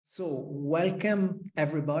So welcome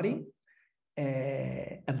everybody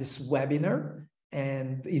at this webinar,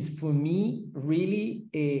 and it's for me really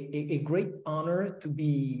a great honor to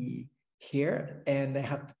be here, and I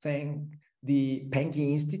have to thank the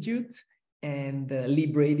Pankey Institute and Lee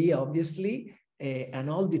Brady, obviously, and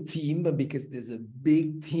all the team, because there's a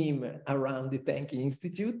big team around the Pankey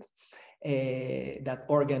Institute that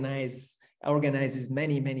organizes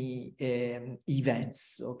many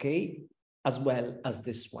events, okay, as well as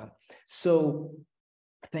this one. So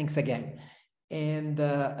thanks again. And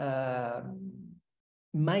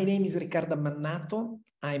my name is Riccardo Mannato.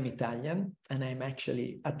 I'm Italian, and I'm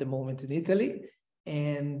actually at the moment in Italy.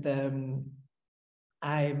 And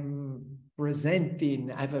I'm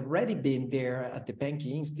presenting, I've already been there at the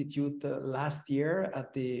Pankey Institute last year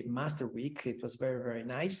at the Master Week. It was very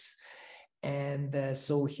nice. And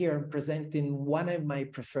so here I'm presenting one of my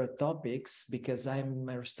preferred topics because I'm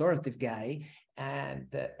a restorative guy, and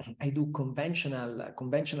I do conventional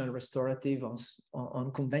restorative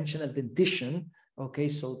on conventional dentition. Okay,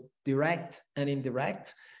 so direct and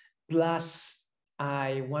indirect. Plus,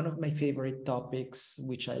 one of my favorite topics,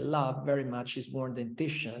 which I love very much, is worn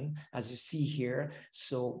dentition, as you see here.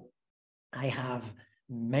 So I have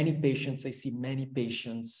many patients, I see many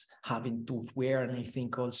patients having tooth wear, and I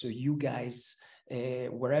think also you guys,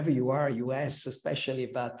 wherever you are, US especially,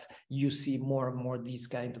 but you see more and more these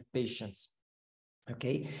kind of patients,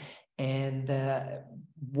 okay? And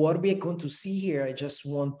what we are going to see here, I just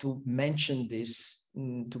want to mention this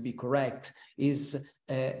to be correct, is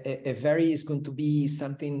is going to be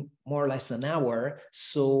something more or less an hour,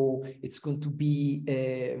 so it's going to be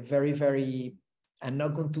very I'm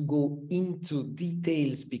not going to go into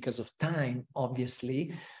details because of time,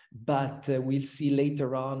 obviously, but we'll see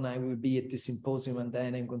later on. I will be at the symposium, and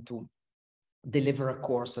then I'm going to deliver a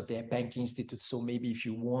course at the Pankey Institute. So maybe if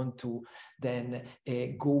you want to then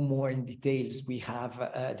go more in details, we have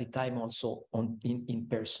the time also in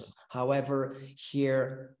person. However,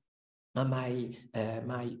 here my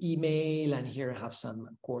email, and here I have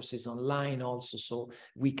some courses online also, so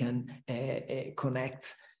we can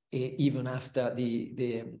connect even after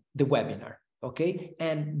the webinar, okay?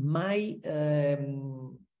 And my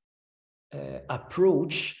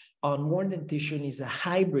approach on worn dentition is a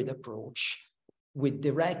hybrid approach with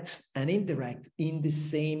direct and indirect in the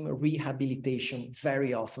same rehabilitation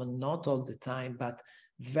very often, not all the time, but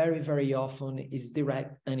very often is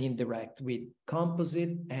direct and indirect with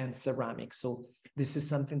composite and ceramic. So this is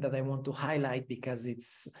something that I want to highlight because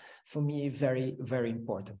it's, for me, very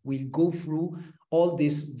important. We'll go through all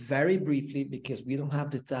this very briefly because we don't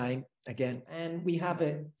have the time again, and we have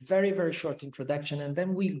a very short introduction, and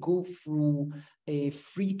then we'll go through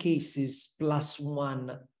 3 cases plus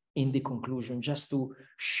 1 in the conclusion, just to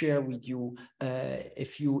share with you a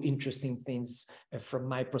few interesting things from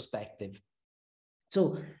my perspective.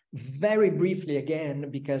 So very briefly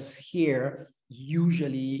again, because here,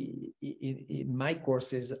 usually in my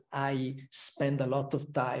courses, I spend a lot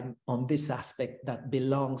of time on this aspect that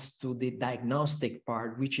belongs to the diagnostic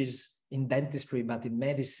part, which is in dentistry, but in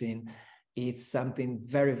medicine, it's something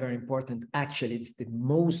very important. Actually, it's the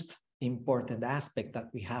most important aspect that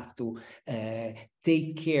we have to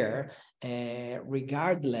take care,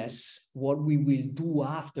 regardless what we will do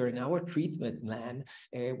after in our treatment plan,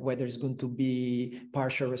 whether it's going to be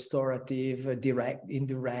partial restorative, direct,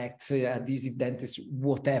 indirect, adhesive dentistry,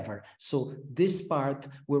 whatever. So this part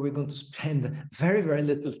where we're going to spend very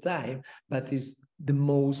little time, but is the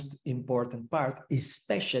most important part,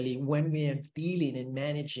 especially when we are dealing and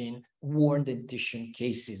managing worn dentition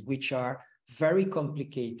cases, which are very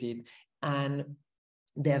complicated, and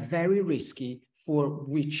they're very risky for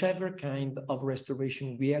whichever kind of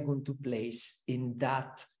restoration we are going to place in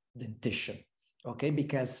that dentition, okay?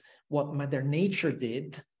 Because what Mother Nature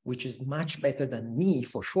did, which is much better than me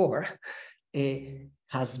for sure,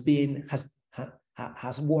 has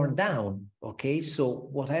worn down, okay? So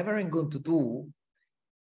whatever I'm going to do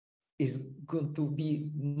is going to be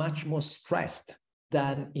much more stressed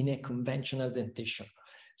than in a conventional dentition.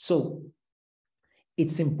 So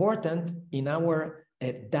it's important in our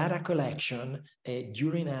data collection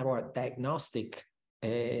during our diagnostic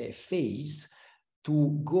phase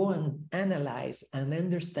to go and analyze and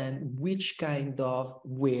understand which kind of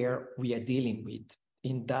wear we are dealing with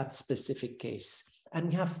in that specific case. And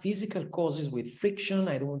we have physical causes with friction.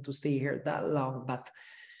 I don't want to stay here that long, but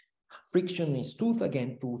friction is tooth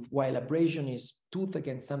against tooth, while abrasion is tooth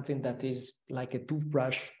against something that is like a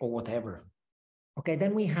toothbrush or whatever. Okay,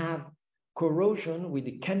 then we have corrosion with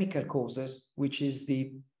the chemical causes, which is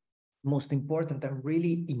the most important and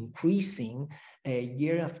really increasing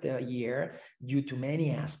year after year due to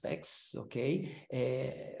many aspects, okay?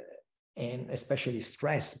 and especially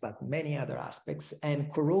stress, but many other aspects,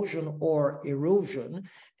 and corrosion or erosion,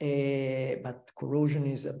 but corrosion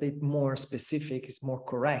is a bit more specific, it's more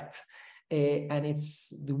correct, and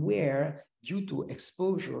it's the wear due to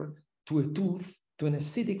exposure to a tooth to an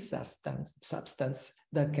acidic substance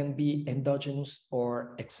that can be endogenous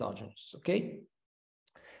or exogenous, okay?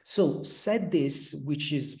 So said this,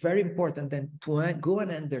 which is very important, then to go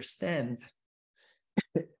and understand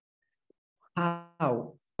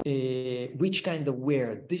how, which kind of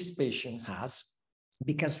wear this patient has,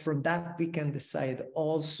 because from that we can decide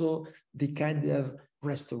also the kind of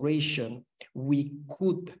restoration we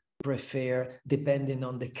could prefer depending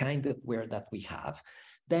on the kind of wear that we have.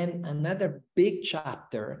 Then another big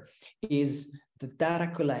chapter is the data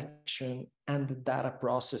collection and the data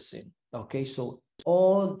processing. Okay, so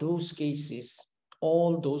all those cases,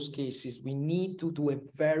 we need to do a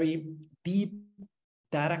very deep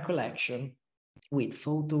data collection with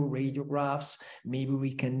photo radiographs. Maybe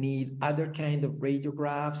we can need other kind of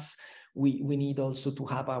radiographs. We need also to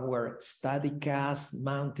have our study cast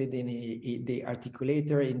mounted in the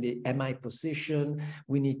articulator in the MI position.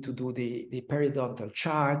 We need to do the periodontal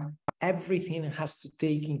chart. Everything has to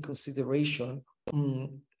take in consideration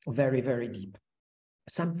very, very deep.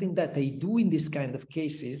 Something that they do in this kind of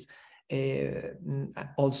cases,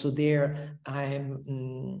 also there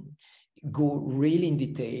I'm go really in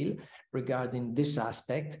detail regarding this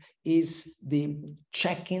aspect, is the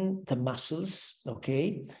checking the muscles,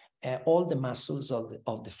 okay? All the muscles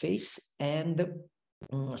of the face, and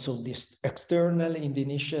so this external in the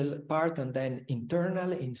initial part and then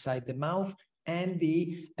internal inside the mouth, and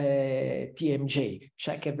the TMJ,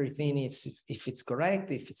 check everything if it's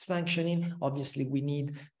correct, if it's functioning. Obviously, we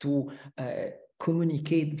need to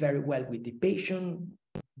communicate very well with the patient,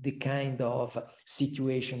 the kind of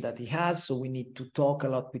situation that he has. So we need to talk a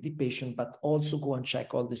lot with the patient, but also go and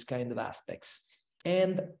check all these kind of aspects.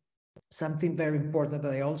 And something very important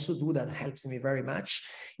that I also do that helps me very much,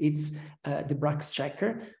 it's the Brax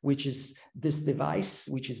checker, which is this device,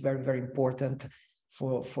 which is very, very important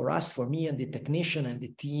for us, for me and the technician and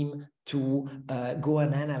the team to go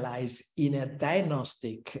and analyze in a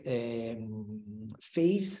diagnostic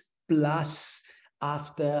phase, plus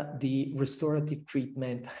after the restorative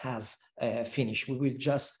treatment has finished. We will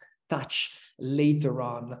just touch later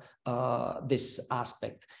on this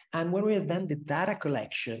aspect. And when we have done the data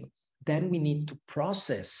collection, then we need to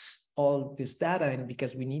process all this data, and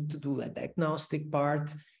because we need to do a diagnostic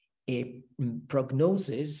part, a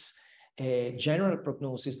prognosis, a general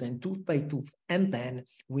prognosis, then tooth by tooth, and then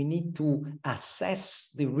we need to assess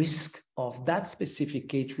the risk of that specific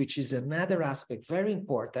case, which is another aspect very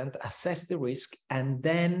important, assess the risk, and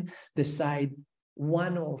then decide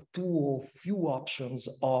one or two or few options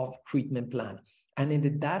of treatment plan. And in the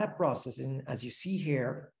data processing, as you see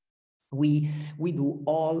here, we do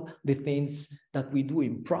all the things that we do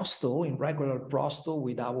in Prosto, in regular Prosto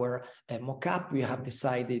with our mock-up. We have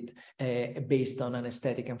decided based on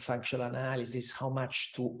anesthetic and functional analysis how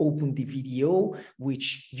much to open the VDO,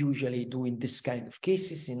 which usually do in this kind of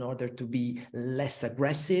cases in order to be less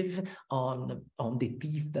aggressive on the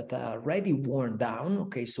teeth that are already worn down.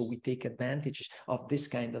 Okay, so we take advantage of this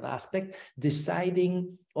kind of aspect,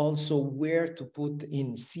 deciding also where to put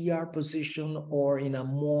in CR position or in a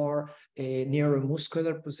more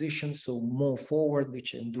neuromuscular position, so more forward,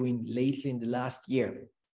 which I'm doing lately in the last year.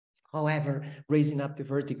 However, raising up the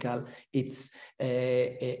vertical, it's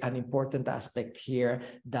an important aspect here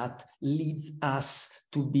that leads us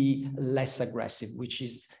to be less aggressive, which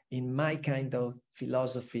is, in my kind of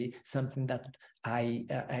philosophy, something that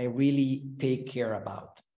I really take care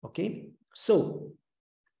about. Okay, so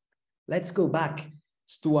let's go back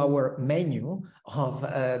to our menu of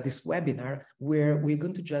this webinar, where we're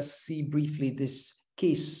going to just see briefly this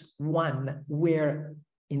case one, where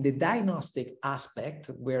in the diagnostic aspect,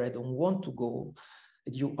 where I don't want to go,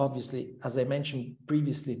 you obviously, as I mentioned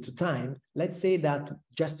previously to time, let's say that,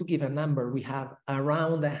 just to give a number, we have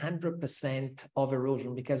around 100% of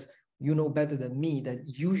erosion, because you know better than me that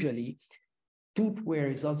usually tooth wear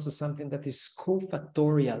is also something that is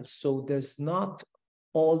cofactorial. So there's not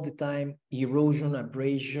all the time erosion,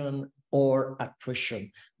 abrasion, or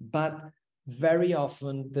attrition, but very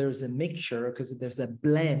often there's a mixture, because there's a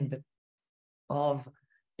blend of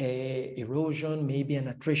erosion, maybe an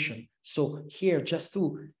attrition. So here, just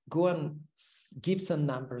to go and give some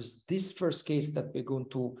numbers, this first case that we're going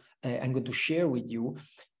to, I'm going to share with you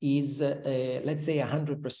is, let's say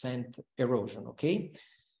 100% erosion, okay?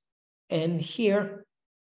 And here,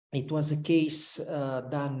 it was a case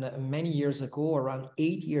done many years ago, around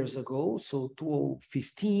 8 years ago, so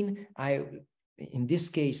 2015. in this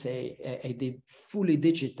case, I did fully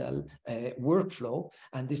digital workflow,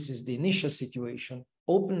 and this is the initial situation.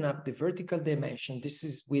 Open up the vertical dimension. This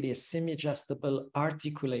is with a semi-adjustable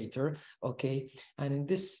articulator, okay? And in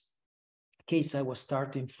this case, I was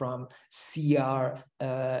starting from CR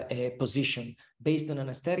position. Based on an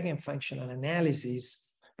aesthetic and functional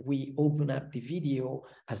analysis, we open up the video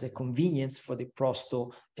as a convenience for the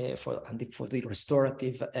prosto, for the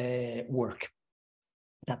restorative work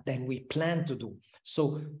that then we plan to do.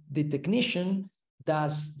 So the technician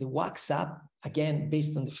does the wax up, again,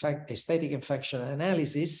 based on the aesthetic and functional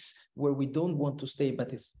analysis, where we don't want to stay,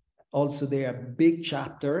 but it's also there a big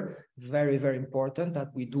chapter, very, very important, that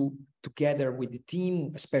we do together with the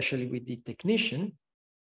team, especially with the technician.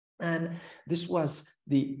 And this was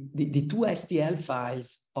the two STL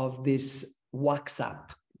files of this wax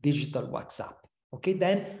up, digital wax up. Okay,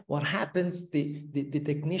 then what happens, the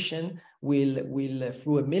technician will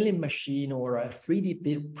through a milling machine or a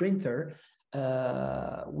 3D printer,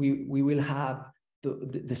 we will have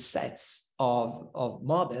the sets of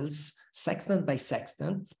models, sextant by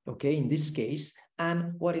sextant, okay, in this case.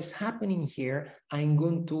 And what is happening here, I'm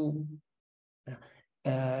going to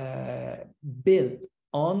build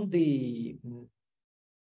on the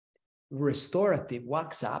restorative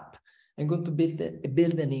wax up. I'm going to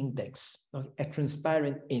build an index, a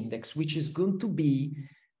transparent index, which is going to be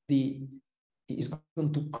is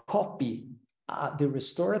going to copy the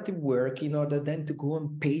restorative work in order then to go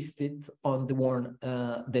and paste it on the worn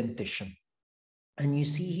dentition. And you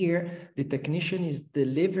see here, the technician is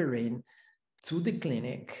delivering to the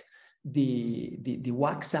clinic the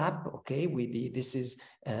wax up, okay, with the, this is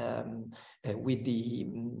with the,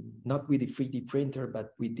 not with the 3D printer, but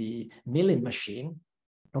with the milling machine,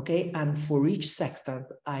 okay. And for each sextant,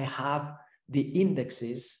 I have the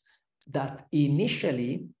indexes that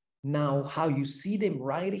initially, now how you see them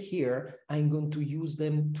right here, I'm going to use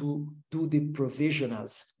them to do the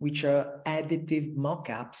provisionals, which are additive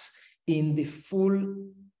mock-ups in the full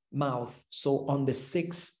mouth, so on the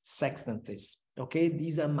 6 sextants. Okay,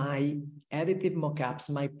 these are my additive mock-ups,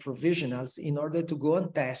 my provisionals, in order to go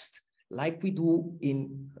and test, like we do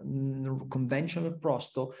in conventional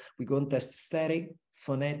prosto. We go and test aesthetic,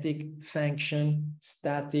 phonetic, function,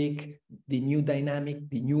 static, the new dynamic,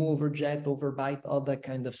 the new overjet, overbite, all that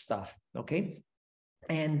kind of stuff. Okay,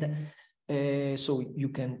 and so you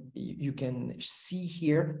can see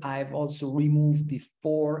here, I've also removed the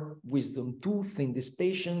 4 wisdom tooth in this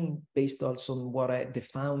patient based also on what the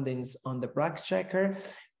findings on the Brax checker.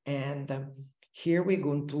 And here we're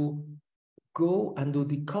going to go and do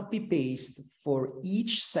the copy paste for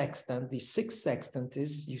each sextant, the 6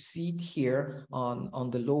 sextants. You see it here on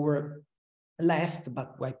the lower left,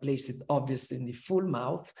 but I place it obviously in the full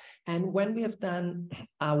mouth. And when we have done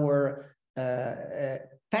our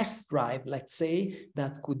test drive, let's say,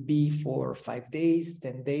 that could be for 5 days,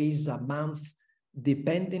 10 days, a month,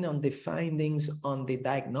 depending on the findings on the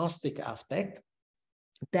diagnostic aspect.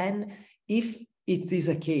 Then if it is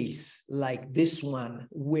a case like this one,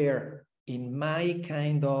 where in my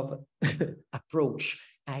kind of approach,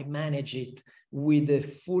 I manage it with a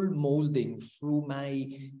full molding through my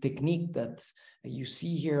technique that you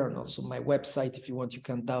see here, and also my website, if you want, you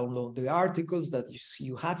can download the articles that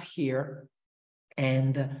you have here.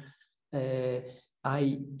 And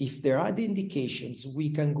if there are the indications,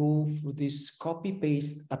 we can go through this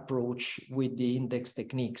copy-paste approach with the index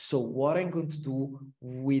technique. So what I'm going to do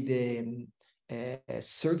with a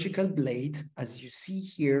surgical blade, as you see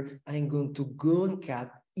here, I'm going to go and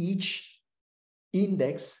cut each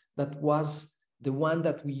index that was the one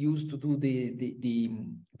that we used to do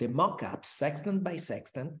the mock-up, sextant by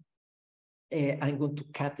sextant. I'm going to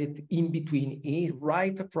cut it in between,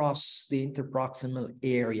 right across the interproximal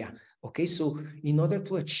area. Okay, so in order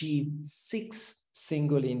to achieve 6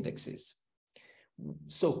 single indexes.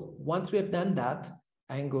 So once we have done that,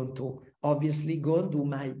 I'm going to obviously go and do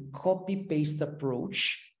my copy-paste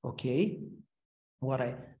approach, okay? What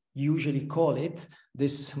I usually call it,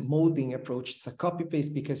 this molding approach. It's a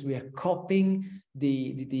copy-paste because we are copying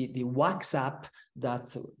the wax up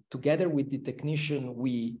that together with the technician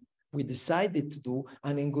we decided to do,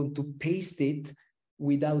 and I'm going to paste it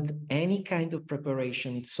without any kind of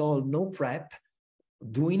preparation. It's all no prep,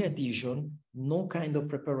 doing adhesion, no kind of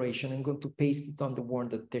preparation. I'm going to paste it on the worn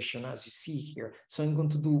dentition, as you see here. So I'm going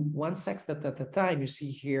to do 1 sextant at a time. You see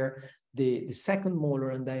here the second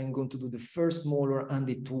molar, and then I'm going to do the first molar and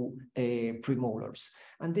the 2 premolars.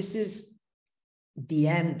 And this is the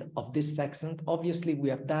end of this sextant. Obviously, we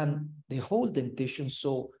have done the whole dentition,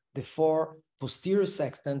 so the 4 posterior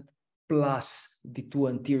sextant plus the two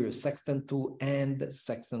anterior, sextant 2 and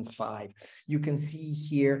sextant 5. You can see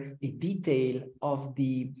here a detail of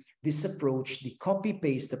this approach, the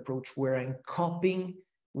copy-paste approach, where I'm copying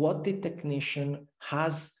what the technician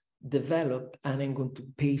has developed and I'm going to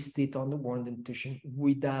paste it on the wound dentition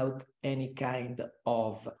without any kind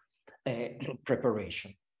of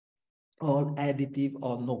preparation, all additive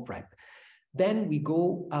or no prep. Then we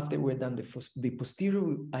go, after we're done the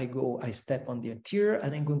posterior, I step on the anterior,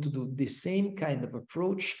 and I'm going to do the same kind of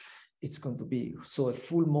approach. It's going to be so a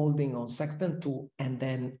full molding on sextant 2 and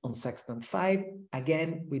then on sextant 5,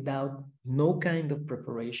 again, without no kind of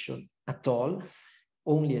preparation at all,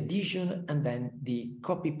 only adhesion, and then the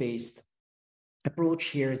copy-paste approach.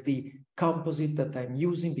 Here is the composite that I'm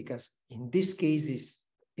using, because in this case is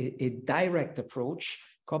a direct approach,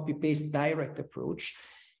 copy-paste direct approach.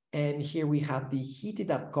 And here we have the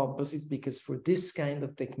heated up composite, because for this kind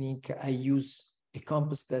of technique, I use a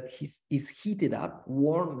composite that is heated up,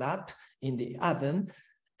 warmed up in the oven,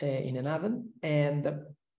 in an oven. And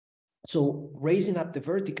so raising up the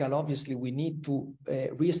vertical, obviously we need to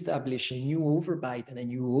reestablish a new overbite and a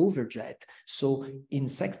new overjet. So in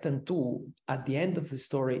sextant 2, at the end of the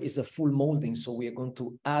story is a full molding. So we are going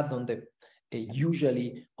to add on the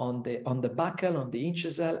usually on the buccal, on the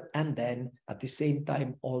incisal, and then at the same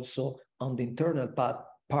time also on the internal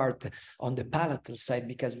part on the palatal side,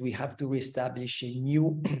 because we have to reestablish a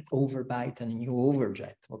new overbite and a new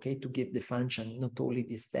overjet, okay, to give the function, not only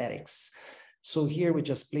the aesthetics. So here we're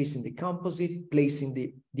just placing the composite, placing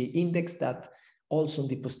the index, that also in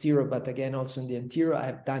the posterior, but again also in the anterior.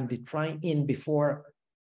 I've done the try-in before,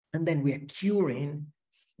 and then we are curing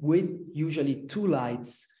with usually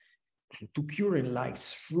two curing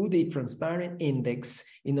lights through the transparent index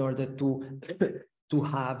in order to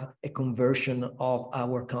have a conversion of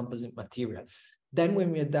our composite material. Then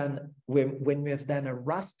when we are done, when we have done a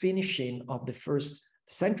rough finishing of the first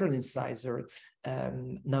central incisor,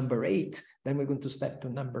 number 8, then we're going to step to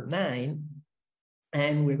number 9,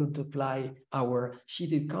 and we're going to apply our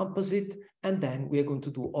sheeted composite, and then we're going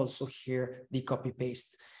to do also here the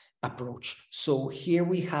copy-paste approach. So here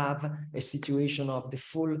we have a situation of the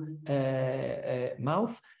full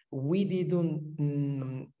mouth. We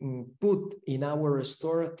didn't put in our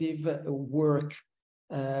restorative work,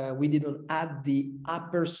 we didn't add the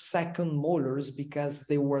upper second molars, because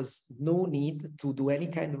there was no need to do any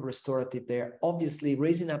kind of restorative there. Obviously,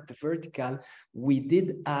 raising up the vertical, we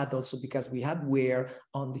did add also because we had wear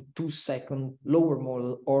on the 2 second lower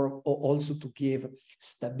molar, or also to give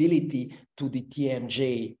stability to the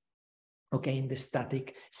TMJ, okay, in the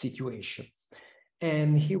static situation.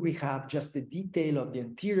 And here we have just the detail of the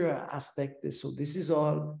anterior aspect. So this is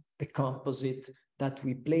all the composite that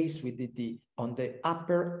we place. We did on the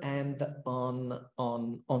upper and on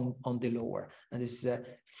the lower. And this is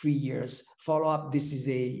 3 years follow-up. This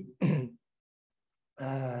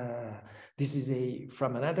is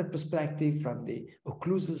from another perspective, from the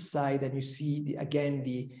occlusal side, and you see again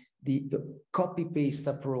the copy-paste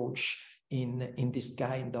approach in this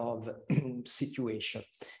kind of situation.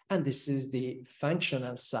 And this is the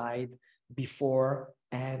functional side before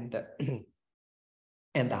and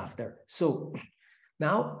after. So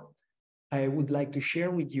now I would like to share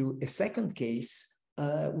with you a second case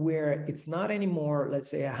where it's not anymore, let's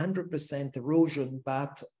say, 100% erosion,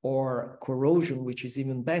 or corrosion, which is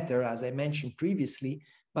even better, as I mentioned previously,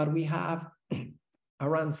 but we have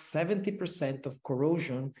around 70% of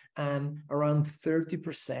corrosion and around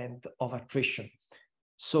 30% of attrition.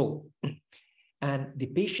 So, and the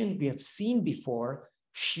patient we have seen before,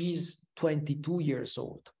 she's 22 years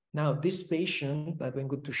old. Now, this patient that I'm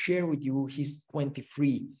going to share with you, he's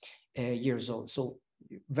 23 years old. So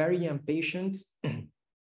very young patient.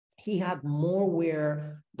 He had more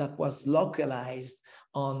wear that was localized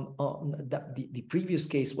on the previous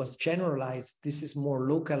case was generalized. This is more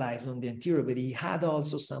localized on the anterior, but he had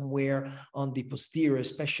also some wear on the posterior,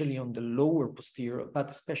 especially on the lower posterior,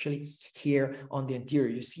 but especially here on the anterior.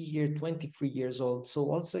 You see here 23 years old.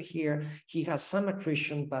 So also here he has some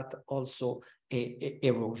attrition, but also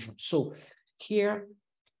erosion. So here,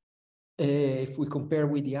 if we compare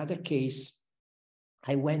with the other case,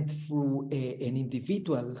 I went through an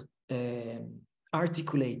individual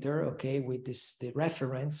articulator, okay, with the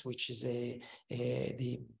reference, which is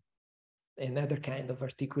another kind of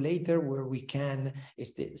articulator where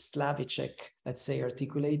it's the Slavicek, let's say,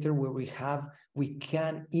 articulator, where we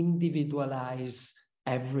can individualize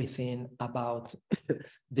everything about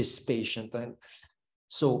this patient. And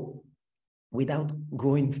so, without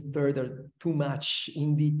going further too much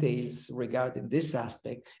in details regarding this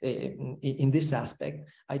aspect,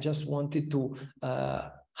 I just wanted to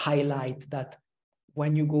highlight that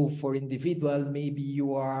when you go for individual, maybe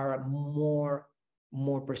you are more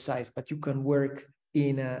precise, but you can work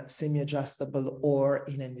in a semi-adjustable or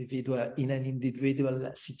in an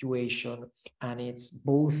individual situation, and it's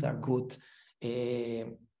both are good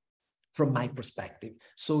from my perspective.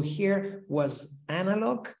 So here was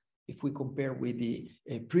analog, if we compare with the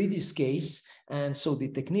previous case, and so the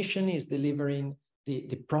technician is delivering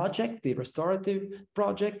the project, the restorative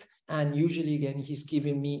project, and usually again he's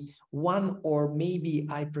giving me one, or maybe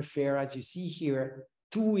I prefer, as you see here,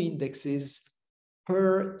 2 indexes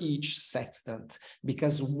per each sextant,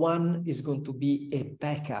 because one is going to be a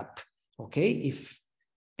backup. Okay, if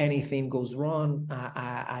anything goes wrong,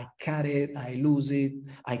 I cut it, I lose it,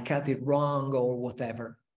 I cut it wrong, or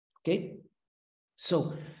whatever. Okay,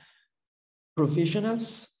 so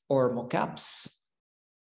provisionals or mock-ups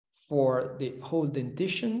for the whole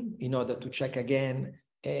dentition in order to check again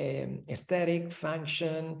aesthetic,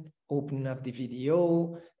 function, opening of the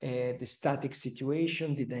VDO, the static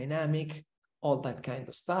situation, the dynamic, all that kind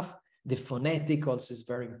of stuff. The phonetic also is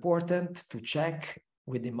very important to check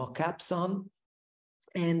with the mock-ups on.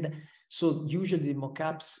 And so usually the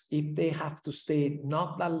mock-ups, if they have to stay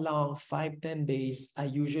not that long, 5-10 days, I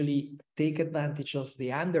usually take advantage of the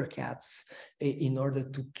undercuts in order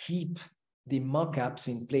to keep the mock-ups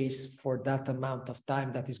in place for that amount of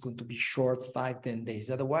time that is going to be short, 5-10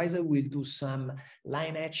 days. Otherwise, I will do some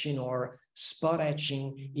line etching or spot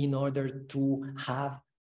etching in order to have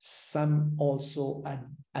some also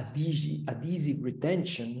adhesive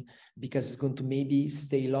retention, because it's going to maybe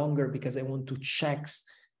stay longer, because I want to check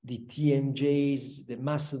the TMJs, the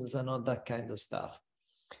muscles, and all that kind of stuff.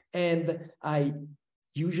 And I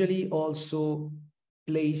usually also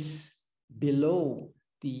place below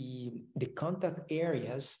the contact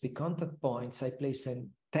areas, the contact points, I place a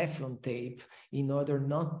Teflon tape in order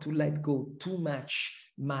not to let go too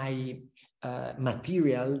much my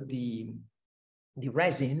material, the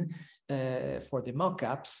resin for the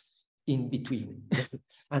mock-ups in between.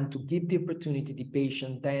 And to give the opportunity the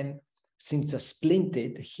patient then, since I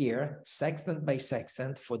splinted here, sextant by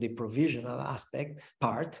sextant for the provisional aspect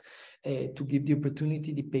part, to give the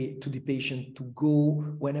opportunity to the patient to go,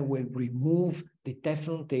 when I will remove the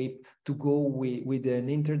Teflon tape, to go with an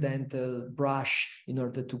interdental brush in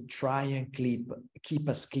order to try and keep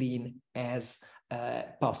as clean as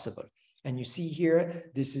possible. And you see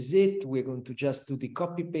here, this is it. We're going to just do the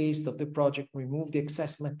copy paste of the project, remove the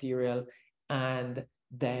excess material, and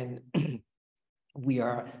then we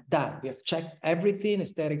are done. We have checked everything,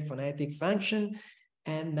 aesthetic, phonetic, function.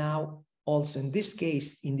 And now also in this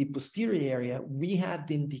case, in the posterior area, we had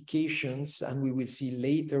the indications, and we will see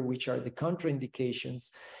later which are the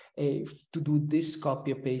contraindications to do this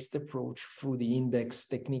copy paste approach through the index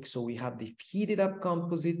technique. So we have the heated up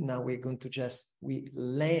composite. Now we're going to just, we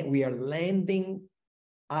are landing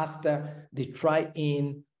after the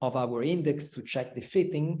try-in of our index to check the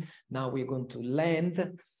fitting. Now we're going to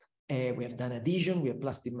land. We have done adhesion. We have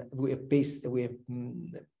placed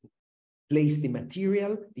the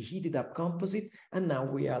material, the heated up composite, and now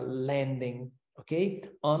we are landing, okay,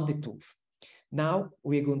 on the tooth. Now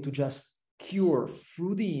we're going to just cure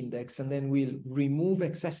through the index, and then we'll remove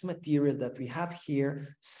excess material that we have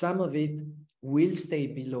here. Some of it will stay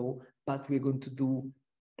below, but we're going to do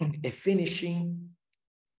a finishing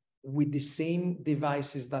with the same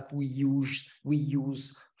devices that we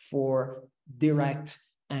use for direct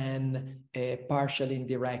and partial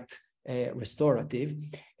indirect restorative.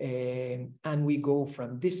 And we go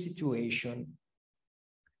from this situation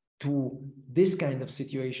to this kind of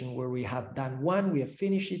situation where we have done one, we have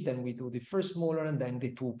finished it, then we do the first molar and then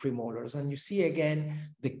the 2 premolars. And you see again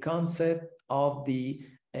the concept of the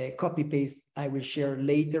copy paste. I will share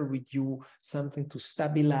later with you something to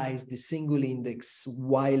stabilize the single index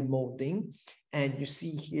while molding. And you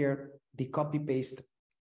see here the copy paste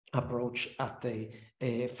approach at the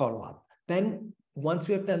follow-up. Then once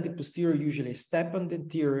we have done the posterior, usually step on the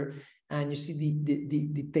anterior, and you see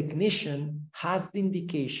the technician has the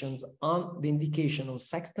indication on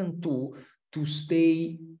sextant 2 to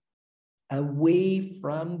stay away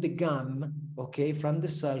from the gum, okay, from the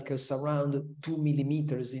sulcus around 2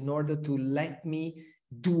 millimeters, in order to let me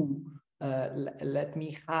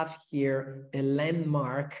have here a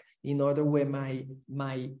landmark in order where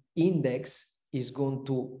my index is going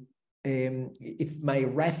to, it's my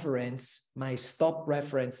reference, my stop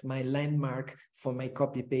reference, my landmark for my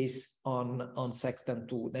copy paste on sextant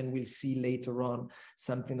 2. Then we'll see later on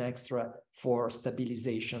something extra for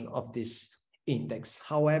stabilization of this index.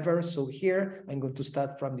 However, so here I'm going to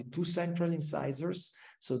start from the 2 central incisors.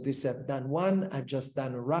 So this I've done one, I've just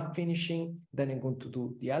done a rough finishing, then I'm going to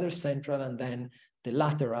do the other central, and then the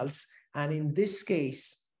laterals. And in this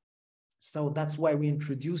case, so that's why we're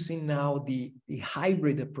introducing now the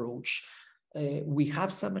hybrid approach. We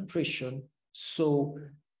have some attrition. So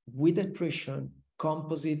with attrition,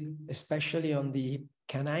 composite, especially on the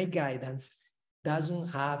canine guidance, doesn't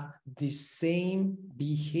have the same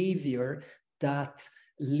behavior that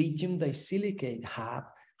lithium disilicate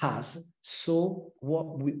has. So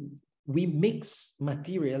what we mix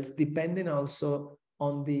materials depending also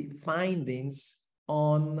on the findings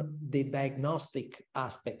on the diagnostic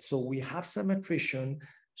aspect. So we have some attrition,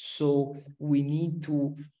 so we need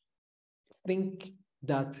to think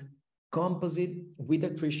that composite with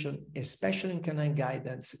attrition, especially in canine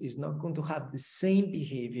guidance, is not going to have the same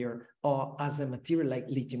behavior or as a material like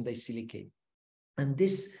lithium disilicate. And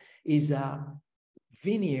this is a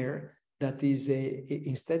veneer that is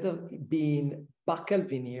instead of being buccal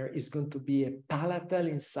veneer, is going to be a palatal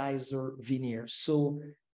incisor veneer. So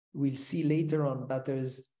we'll see later on that there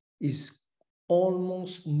is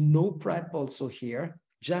almost no prep also here,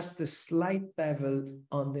 just a slight bevel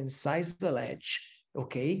on the incisal edge,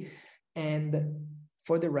 okay? And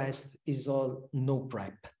for the rest is all no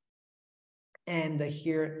prep. And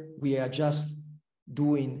here we are just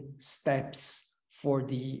doing steps for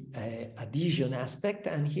the adhesion aspect.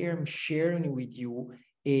 And here I'm sharing with you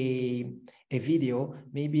a video.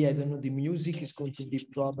 Maybe, I don't know, the music is going to be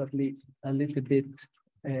probably a little bit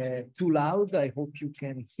too loud. I hope you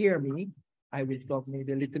can hear me. I will talk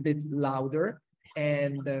maybe a little bit louder.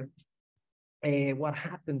 And what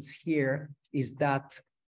happens here is that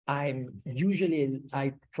I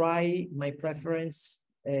try my preference.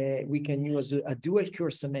 We can use a dual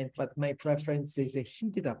cure cement, but my preference is a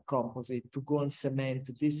heated up composite to go and cement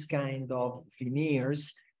this kind of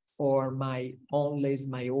veneers. Or my onlays,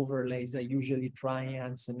 my overlays, I usually try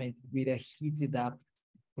and cement with a heated up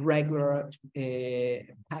regular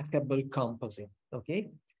packable composite,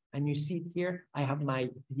 okay? And you see here, I have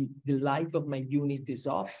the light of my unit is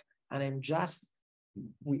off, and I'm just,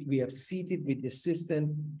 we have seated with the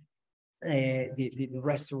system, the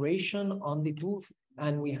restoration on the tooth,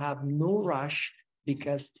 and we have no rush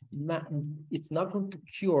because it's not going to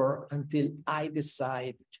cure until I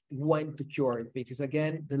decide when to cure it. Because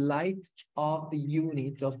again, the light of the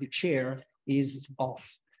unit of the chair is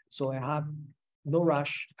off. So I have no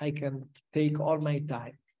rush. I can take all my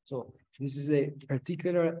time. So this is a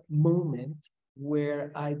particular moment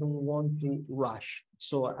where I don't want to rush.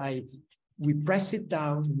 So we press it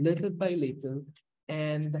down little by little,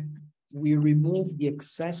 and we remove the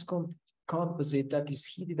excess composite that is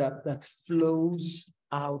heated up, that flows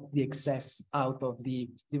out the excess out of the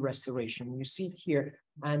restoration. You see it here,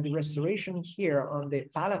 and the restoration here on the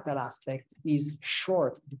palatal aspect is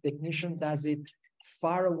short. The technician does it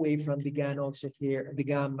far away from the gum, also here, the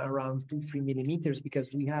gum around 2-3 millimeters,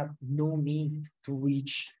 because we have no need to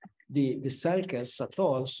reach the sulcus at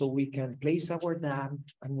all. So we can place our dam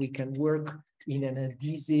and we can work in an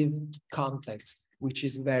adhesive context, which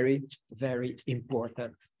is very, very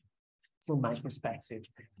important from my perspective.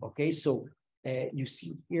 Okay, so you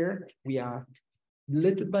see here, we are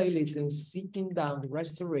little by little seeking down the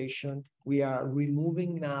restoration. We are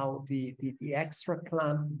removing now the extra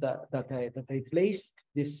clamp that I placed.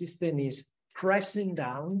 The system is pressing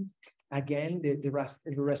down. Again, the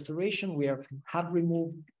restoration, we have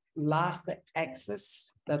removed last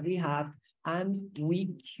excess that we have, and we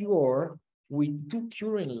cure with 2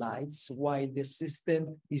 curing lights while the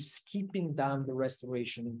system is keeping down the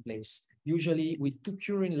restoration in place, usually with 2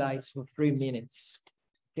 curing lights for 3 minutes,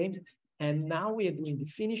 okay? And now we are doing the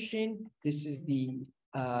finishing. This is the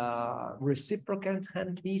reciprocal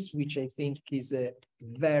handpiece, which I think is a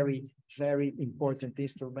very, very important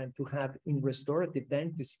instrument to have in restorative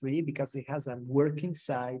dentistry, because it has a working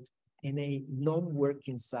side and a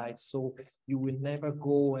non-working side. So you will never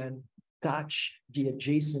go and touch the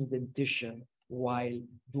adjacent dentition while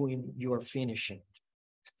doing your finishing.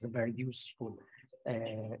 It's a very useful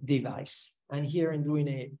device. And here I'm doing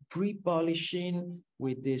a pre-polishing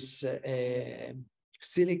with this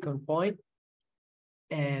silicone point.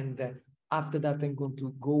 And after that, I'm going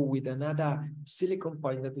to go with another silicone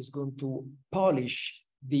point that is going to polish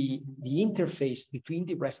the interface between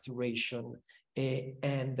the restoration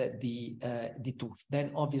and the tooth.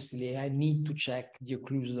 Then obviously I need to check the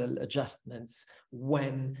occlusal adjustments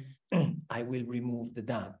when I will remove the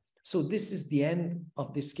dam. So this is the end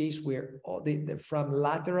of this case, where all from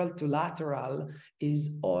lateral to lateral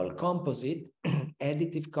is all composite,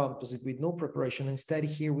 additive composite with no preparation. Instead,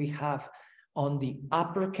 here we have on the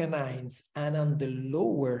upper canines and on the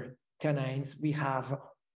lower canines, we have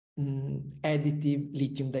additive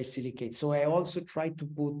lithium disilicate. So I also try to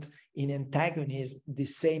put in antagonism the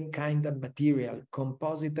same kind of material,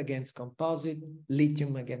 composite against composite,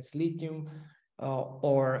 lithium against lithium,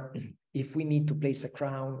 or if we need to place a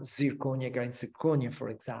crown, zirconia against zirconia, for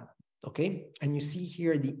example, okay? And you see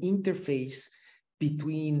here the interface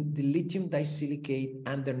between the lithium disilicate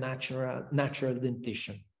and the natural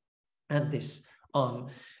dentition. And this on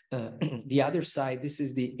the other side, this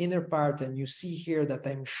is the inner part, and you see here that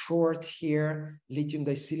I'm short here, lithium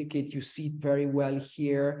disilicate, you see it very well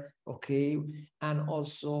here, okay? And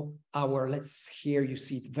also here you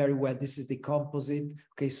see it very well, this is the composite,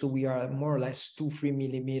 okay? So we are more or less 2-3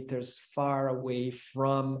 millimeters far away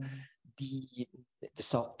from the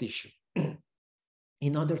soft tissue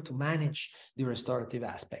in order to manage the restorative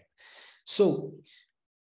aspect. So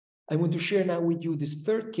I want to share now with you this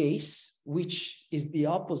third case, which is the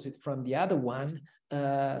opposite from the other one.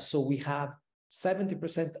 So we have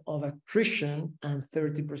 70% of attrition and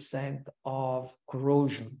 30% of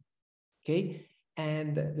corrosion, okay?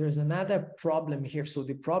 And there's another problem here. So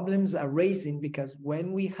the problems are raising because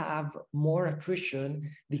when we have more attrition,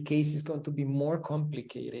 the case is going to be more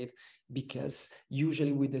complicated, because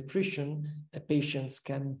usually with attrition, patients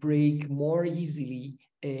can break more easily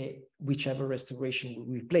whichever restoration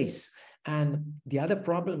we replace. And the other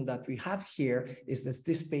problem that we have here is that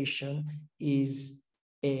this patient is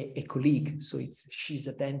a colleague, so she's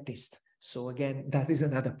a dentist. So again, that is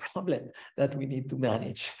another problem that we need to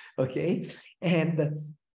manage, okay?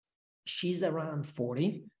 And she's around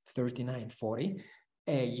 39, 40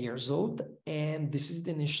 years old, and this is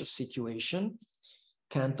the initial situation.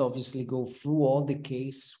 Can't obviously go through all the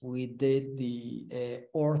case. We did the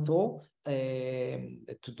ortho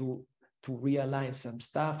to realign some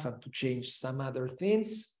stuff and to change some other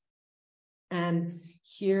things. And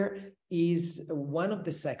here is one of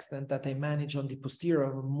the sextants that I manage on the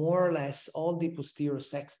posterior. More or less all the posterior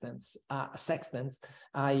sextants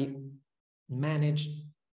I manage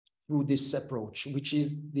through this approach, which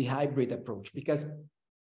is the hybrid approach, because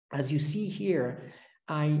as you see here,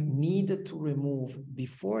 I needed to remove,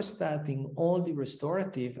 before starting all the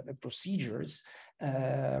restorative procedures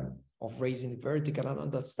of raising the vertical and all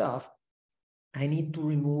that stuff, I need to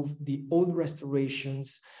remove the old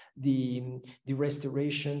restorations, the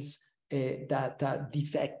restorations that are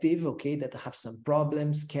defective, okay, that have some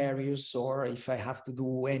problems, caries, or if I have to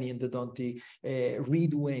do any endodontic,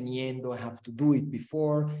 redo any endo, I have to do it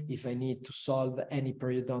before. If I need to solve any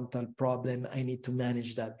periodontal problem, I need to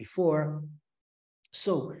manage that before.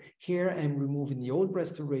 So here I'm removing the old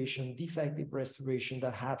restoration, defective restoration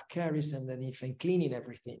that have caries, and then if I'm cleaning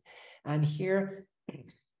everything. And here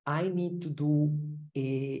I need to do,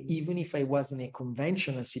 even if I was in a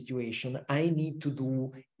conventional situation, I need to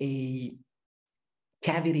do a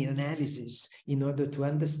cavity analysis in order to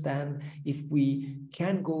understand if we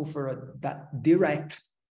can go for that direct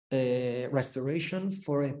restoration,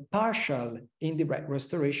 for a partial indirect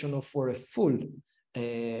restoration, or for a full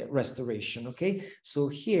restoration, okay? So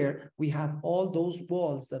here we have all those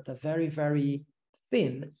walls that are very, very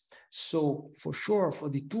thin. So for sure, for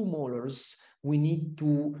the two molars, we need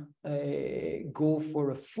to go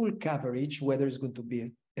for a full coverage, whether it's going to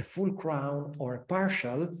be a full crown or a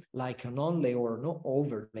partial, like an onlay or no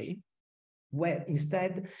overlay. Well,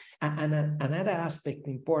 instead, another aspect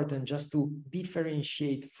important just to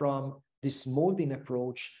differentiate from this molding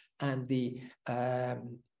approach and the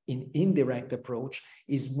indirect approach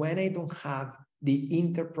is when I don't have the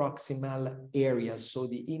interproximal areas, so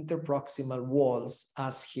the interproximal walls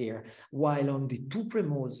as here, while on the two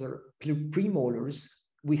premolars,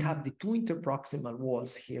 we have the two interproximal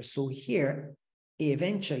walls here. So here,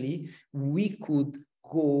 eventually, we could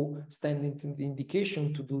go standing to the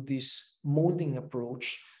indication to do this molding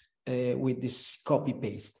approach with this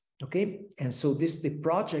copy-paste, okay? And so this is the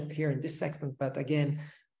project here in this sextant, but again,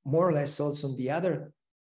 more or less also on the other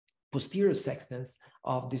posterior sextants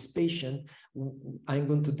of this patient, I'm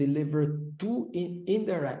going to deliver two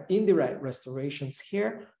indirect restorations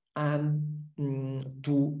here and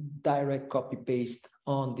two direct copy-paste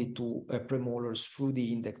on the two premolars through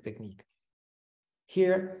the index technique.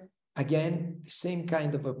 Here, again, the same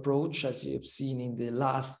kind of approach as you have seen in the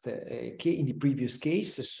last, in the previous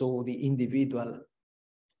case, so the individual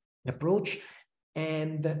approach,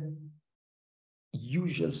 and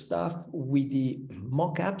usual stuff with the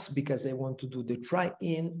mock-ups, because I want to do the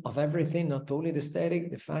try-in of everything, not only the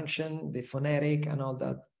aesthetic, the function, the phonetic, and all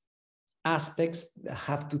that aspects that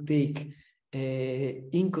have to take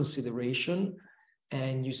in consideration.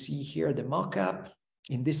 And you see here the mock-up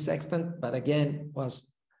in this sextant, but again,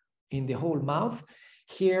 was in the whole mouth.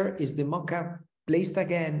 Here is the mock-up placed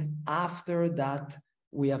again after that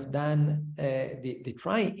we have done the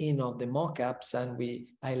try-in of the mock-ups, and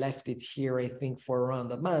I left it here, I think, for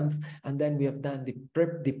around a month. And then we have done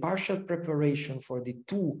the partial preparation for the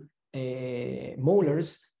two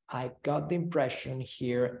molars. I got the impression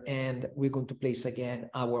here, and we're going to place again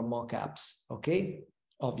our mock-ups, okay?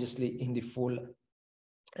 Obviously in the full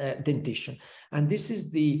dentition. And this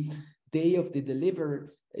is the day of the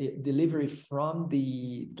delivery from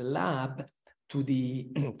the lab to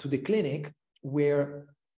the clinic, where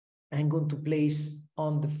I'm going to place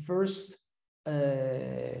on the first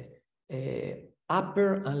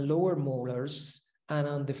upper and lower molars, and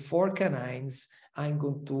on the 4 canines, I'm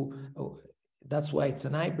going to, that's why it's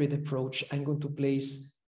an hybrid approach, I'm going to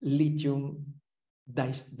place lithium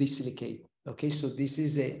disilicate. Okay, so this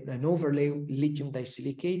is an overlay lithium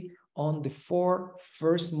disilicate on the 4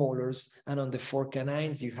 first molars, and on the 4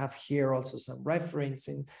 canines. You have here also some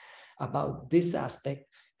referencing about this aspect.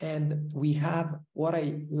 And we have what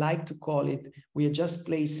I like to call it, we are just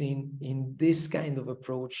placing in this kind of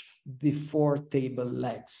approach the 4 table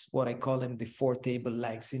legs, what I call them the 4 table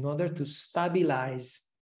legs, in order to stabilize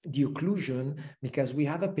the occlusion, because we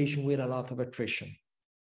have a patient with a lot of attrition.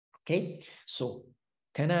 Okay, so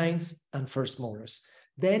canines and first molars.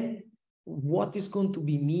 Then what is going to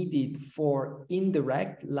be needed for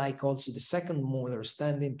indirect, like also the second molar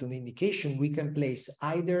standing to the indication, we can place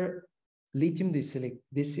either lithium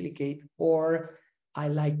disilicate, or I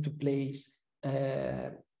like to place,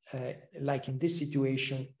 like in this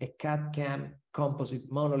situation, a CAD/CAM composite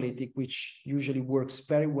monolithic, which usually works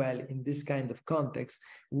very well in this kind of context.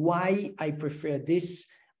 Why I prefer this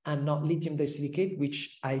and not lithium disilicate,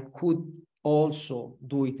 which I could also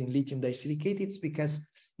do it in lithium disilicate? It's because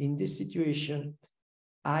in this situation,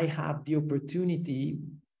 I have the opportunity,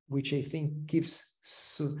 which I think gives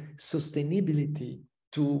sustainability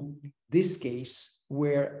to this case,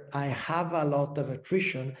 where I have a lot of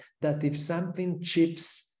attrition, that if something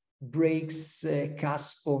chips, breaks,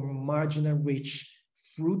 cusp or marginal ridge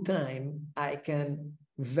through time, I can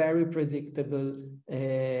very predictable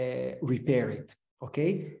repair it,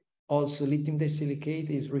 okay? Also, lithium disilicate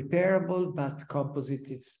is repairable, but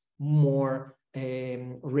composite is more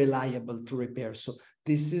reliable to repair. So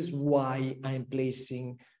this is why I'm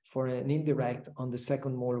placing for an indirect on the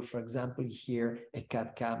second molar, for example, here, a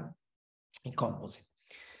CAD/CAM composite.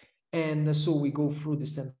 And so we go through the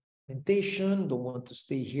cementation, don't want to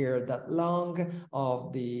stay here that long,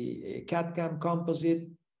 of the CAD/CAM composite.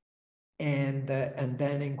 And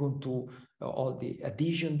then I'm going to all the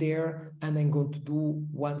adhesion there, and I'm going to do,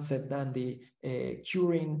 once I've done the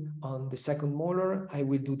curing on the second molar, I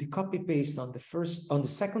will do the copy paste on the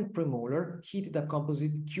second premolar, heated up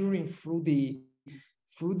composite, curing through the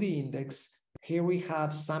index. Here we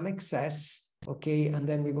have some excess, okay, and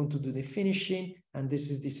then we're going to do the finishing, and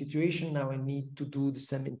this is the situation. Now I need to do the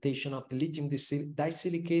cementation of the lithium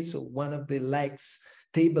disilicate, so one of the legs,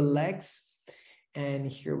 table legs. And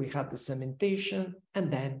here we have the cementation,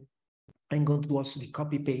 and then I'm going to do also the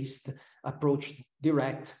copy-paste approach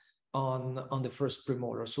direct on the first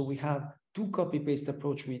premolar. So we have 2 copy-paste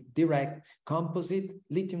approach with direct composite,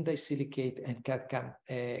 lithium disilicate, and CAD/CAM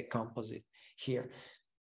composite here.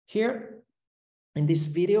 Here in this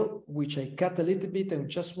video, which I cut a little bit, I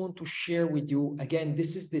just want to share with you, again,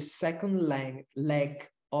 this is the second leg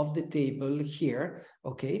of the table here,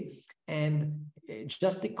 okay? And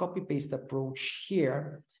just the copy-paste approach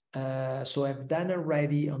here. So I've done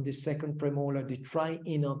already on the second premolar the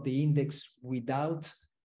try-in of the index without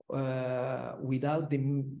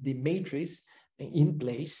the matrix in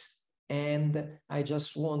place, and I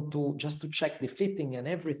just want to check the fitting and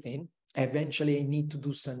everything. Eventually, I need to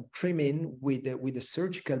do some trimming with a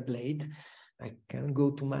surgical blade. I can't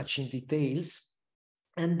go too much in details.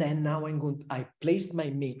 And then now I placed my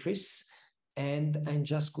matrix, and I'm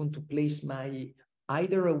just going to place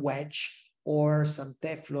either a wedge or some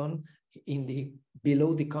Teflon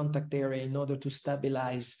below the contact area in order to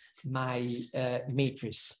stabilize my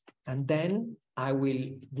matrix. And then I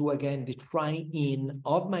will do again the try-in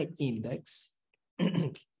of my index.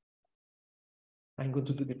 I'm going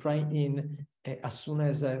to do the try-in as soon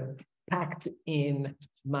as I've packed in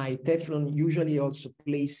my Teflon. Usually also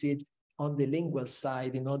place it on the lingual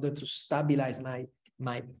side in order to stabilize my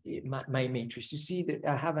matrix. You see that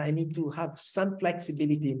I need to have some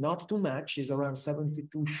flexibility, not too much, is around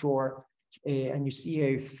 72 short. And you see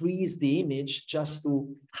I freeze the image just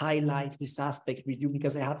to highlight this aspect with you,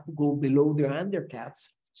 because I have to go below the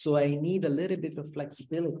undercuts. So I need a little bit of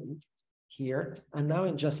flexibility here. And now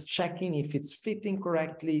I'm just checking if it's fitting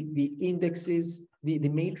correctly. The indexes, the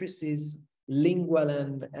matrices, lingual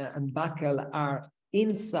and buccal are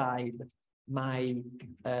inside my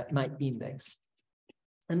index.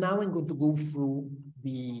 And now I'm going to go through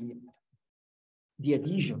the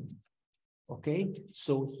adhesion. Okay,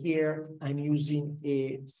 so here I'm using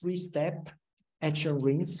a 3-step etch and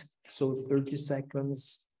rinse. So 30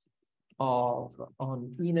 seconds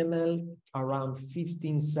on enamel, around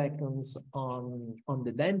 15 seconds on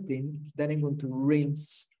the dentin. Then I'm going to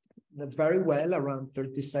rinse very well, around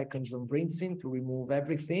 30 seconds of rinsing to remove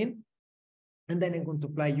everything. And then I'm going to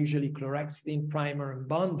apply usually chlorhexidine, primer, and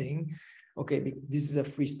bonding. Okay, this is a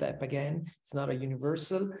 3-step again. It's not a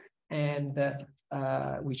universal. And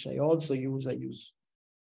which I also use. I use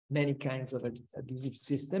many kinds of adhesive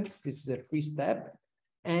systems. This is a 3-step.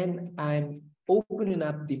 And I'm opening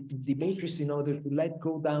up the matrix in order to let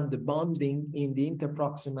go down the bonding in the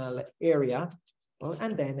interproximal area.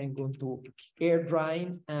 And then I'm going to air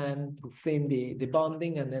drying and to thin the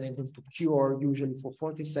bonding. And then I'm going to cure usually for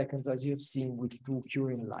 40 seconds, as you've seen, with 2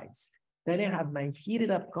 curing lights. Then I have my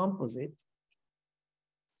heated up composite.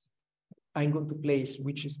 I'm going to place,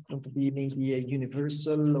 which is going to be maybe a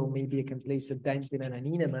universal, or maybe I can place a dentin and an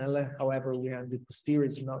enamel. However, we have the posterior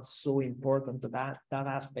is not so important to that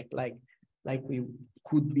aspect, like we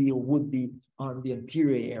could be or would be on the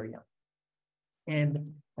anterior area.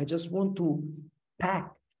 And I just want to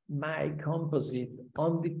pack my composite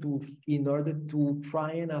on the tooth in order to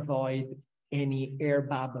try and avoid any air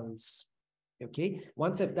bubbles. Okay,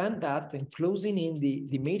 once I've done that, I'm closing in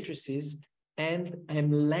the matrices, and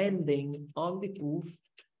I'm landing on the tooth.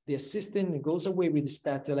 The assistant goes away with the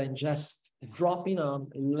spatula and just dropping on,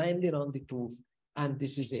 landing on the tooth. And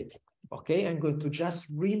this is it. Okay, I'm going to just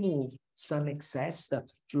remove some excess that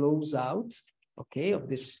flows out, okay, of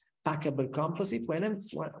this packable composite.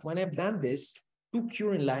 When I've done this, 2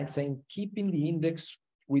 curing lines, I'm keeping the index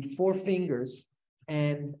with 4 fingers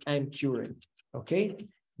and I'm curing, okay?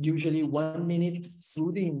 Usually 1 minute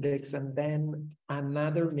through the index and then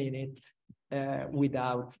another minute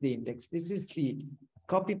without the index. This is the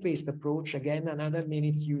copy-paste approach. Again, another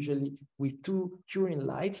minute usually with 2 curing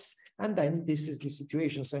lights. And then this is the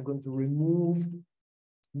situation. So I'm going to remove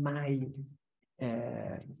my,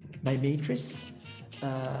 my matrix.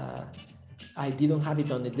 I didn't have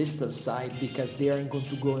it on the distal side because they are going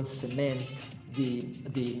to go and cement the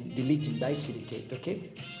lithium disilicate,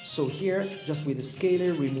 okay? So here, just with the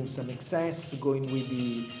scaler, remove some excess, going with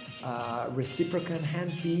the reciprocal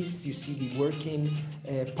handpiece. You see the working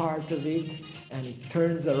part of it, and it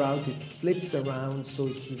turns around, it flips around, so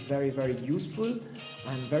it's very, very useful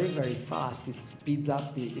and very, very fast. It speeds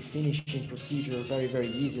up the finishing procedure very, very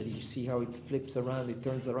easily. You see how it flips around, it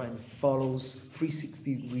turns around, it follows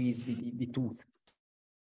 360 degrees the tooth,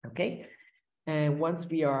 okay? And once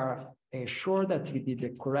we are sure that we did the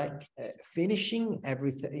correct finishing,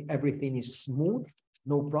 everything is smooth,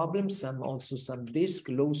 no problems. Also some disc,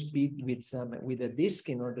 low speed with a disc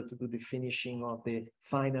in order to do the finishing of the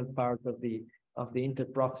final part of the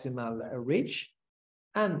interproximal ridge.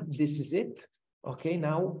 And this is it. Okay,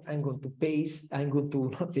 now I'm going to paste, I'm going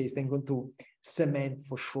to cement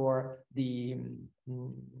for sure the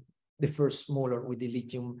first molar with the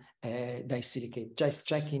lithium disilicate. Just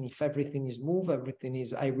checking if everything is moved,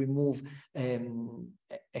 I remove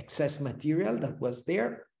excess material that was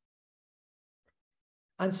there.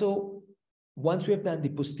 And so once we have done the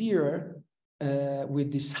posterior,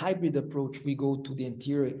 with this hybrid approach, we go to the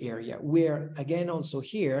anterior area, where again, also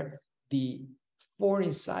here, the 4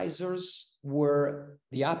 incisors were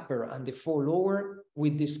the upper and the 4 lower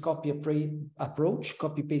with this copy-paste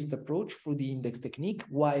approach for the index technique,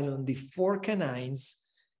 while on the 4 canines,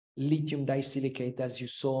 lithium disilicate, as you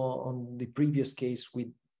saw on the previous case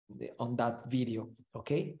on that video,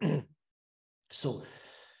 okay? So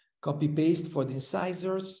copy-paste for the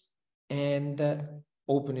incisors and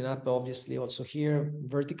opening up, obviously, also here,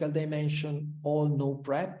 vertical dimension, all no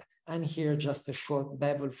prep. And here, just a short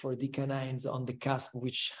bevel for the canines on the cusp,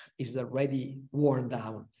 which is already worn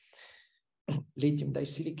down. Lithium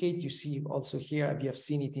disilicate, you see also here, we have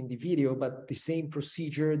seen it in the video, but the same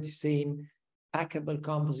procedure, the same packable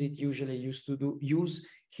composite usually used to use.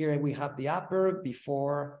 Here we have the upper,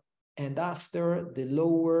 before and after, the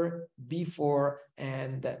lower, before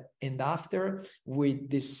and after, with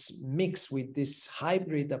this mix, with this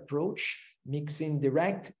hybrid approach, mixing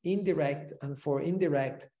direct, indirect, and for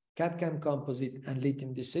indirect, CAD/CAM composite and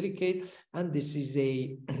lithium disilicate. And this is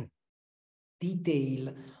a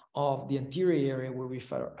detail of the anterior area where we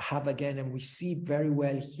have again, and we see very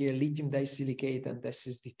well here, lithium disilicate, and this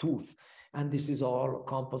is the tooth. And this is all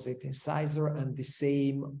composite incisor, and the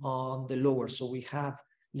same on the lower. So we have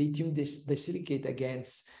lithium disilicate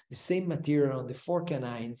against the same material on the 4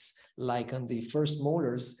 canines, like on the first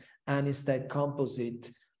molars, and instead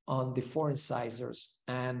composite on the 4 incisors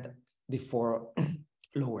and the 4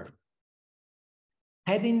 lower.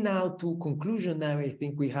 Heading now to conclusion. Now I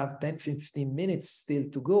think we have 10-15 minutes still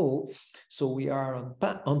to go, so we are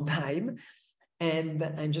on time. And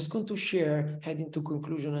I'm just going to share, heading to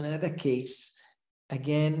conclusion, another case.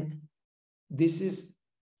 Again, this is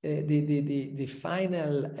the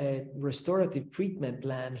final restorative treatment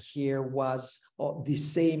plan here was the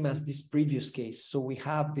same as this previous case. So we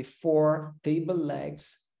have the 4 table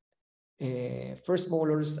legs, first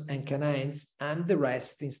molars and canines, and the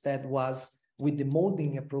rest instead was with the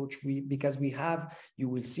molding approach. Because we have, you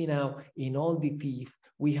will see now in all the teeth,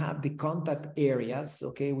 we have the contact areas.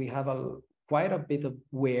 Okay, we have quite a bit of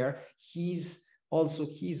wear. He's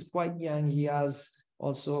quite young. He has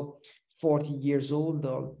also 40 years old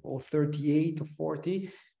or 38 or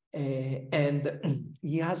 40. And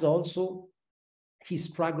he has also, he's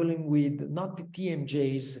struggling with not the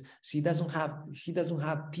TMJs. So he doesn't have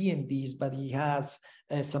TMDs, but he has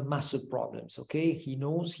some muscle problems. Okay, he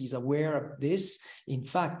knows, he's aware of this. In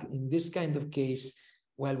fact, in this kind of case,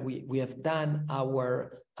 well, we have done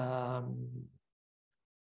our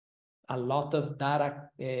a lot of data.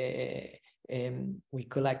 We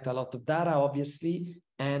collect a lot of data, obviously,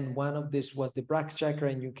 and one of this was the Brax checker,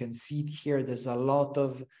 and you can see here there's a lot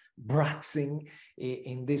of Braxing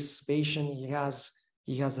in this patient. He has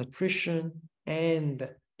attrition and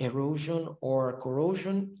erosion or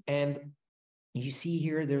corrosion, and you see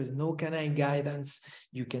here there's no canine guidance.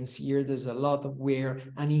 You can see here there's a lot of wear,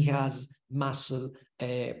 and he has muscle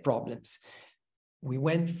problems. We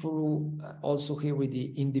went through also here with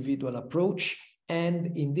the individual approach.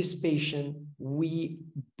 And in this patient,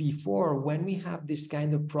 before, when we have this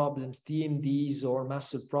kind of problems, TMDs or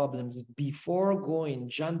muscle problems, before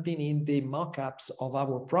jumping in the mock-ups of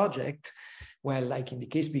our project, well, like in the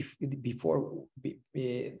case before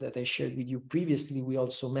that I shared with you previously, we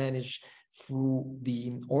also managed through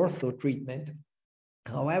the ortho treatment.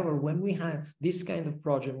 However, when we have this kind of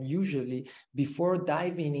project, usually before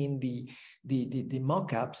diving in the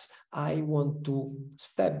mock-ups, I want to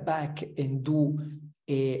step back and do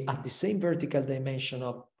at the same vertical dimension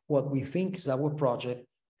of what we think is our project,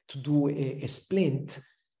 to do a splint,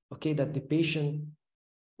 okay, that the patient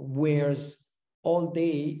wears all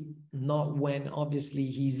day, not when obviously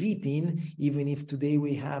he's eating, even if today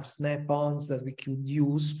we have snap-ons that we could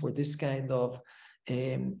use for this kind of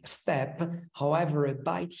step. However, a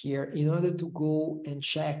bite here in order to go and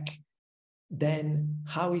check then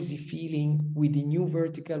how is he feeling with the new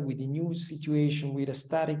vertical, with the new situation, with a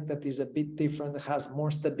static that is a bit different, that has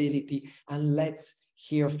more stability, and let's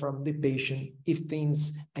hear from the patient if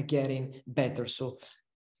things are getting better. So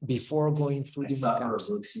before going through the mock-ups.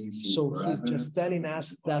 So he's just telling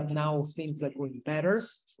us that now things are going better.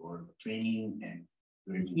 For training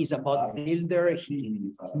and he's a bodybuilder.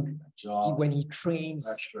 When he trains,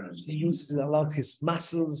 he uses a lot of his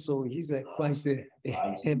muscles, so he's quite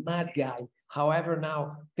a mad guy. However,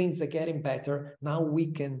 now things are getting better. Now we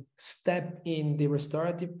can step in the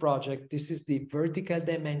restorative project. This is the vertical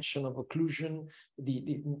dimension of occlusion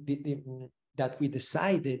that we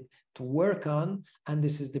decided to work on. And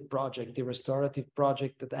this is the project, the restorative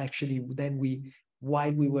project that actually then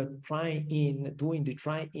while we were doing the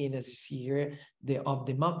try-in, as you see here, of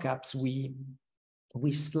the mock-ups, we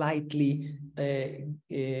slightly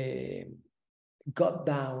got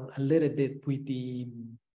down a little bit with the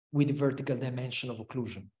vertical dimension of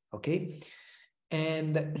occlusion, okay?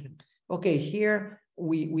 And okay, here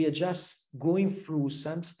we are just going through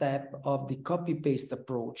some step of the copy-paste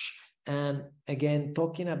approach. And again,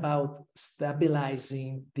 talking about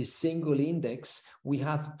stabilizing the single index, we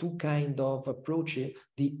have two kind of approaches: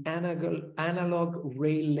 the analog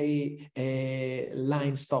Rayleigh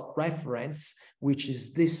line stop reference, which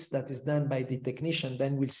is this that is done by the technician.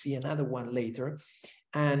 Then we'll see another one later.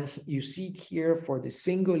 And you see it here for the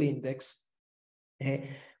single index.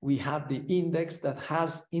 We have the index that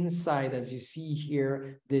has inside, as you see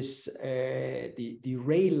here, this the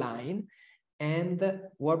ray line. And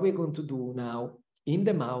what we're going to do now in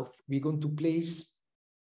the mouth, we're going to place,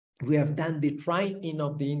 we have done the try-in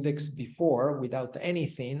of the index before without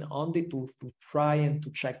anything on the tooth to try and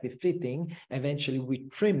to check the fitting. Eventually we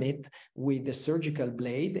trim it with the surgical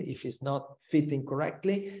blade if it's not fitting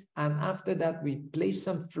correctly. And after that, we place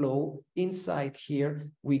some flow inside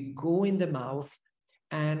here. We go in the mouth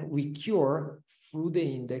and we cure through the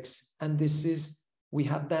index. And this is, we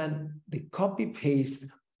have done the copy-paste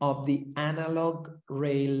of the analog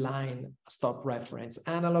ray line stop reference.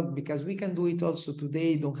 Analog, because we can do it also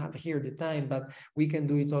today, don't have here the time, but we can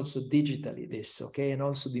do it also digitally, this, okay? And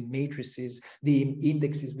also the matrices, the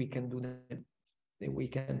indexes, we can do them. We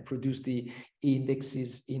can produce the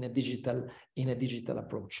indexes in a digital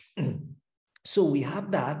approach. So we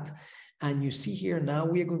have that, and you see here now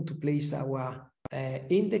we are going to place our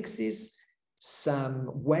indexes, some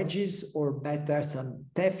wedges, or better, some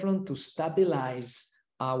Teflon to stabilize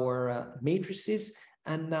our matrices.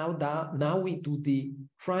 And now we do the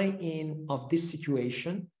try-in of this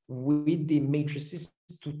situation with the matrices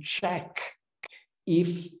to check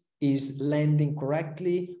if is landing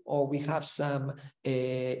correctly, or we have some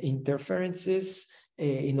interferences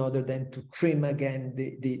in order then to trim again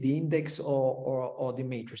the index or the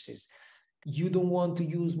matrices. You don't want to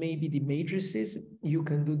use maybe the matrices, you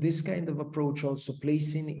can do this kind of approach also,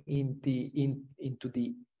 placing into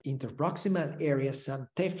the interproximal area some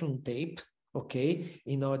Teflon tape, okay,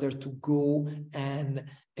 in order to go and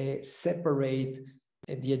separate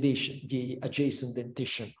the adjacent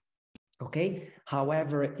dentition. Okay.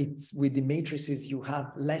 However, it's with the matrices you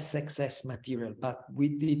have less excess material, but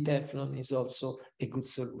with the Teflon is also a good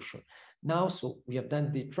solution. Now, so we have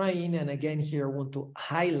done the try-in, and again here I want to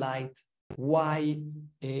highlight why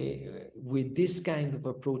with this kind of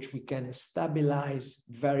approach we can stabilize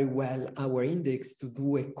very well our index to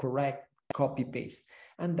do a correct copy paste.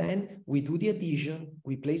 And then we do the adhesion,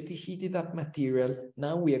 we place the heated up material.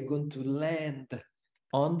 Now we are going to land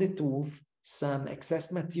on the tooth. Some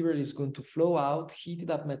excess material is going to flow out, heated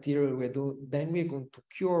up material, then we're going to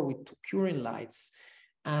cure with 2 curing lights.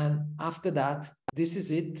 And after that, this is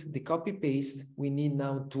it, the copy paste. We need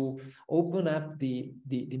now to open up the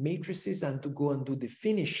matrices and to go and do the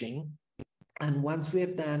finishing. And once we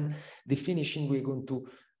have done the finishing, we're going to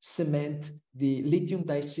cement the lithium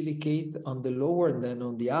disilicate on the lower and then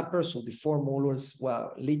on the upper. So the 4 molars,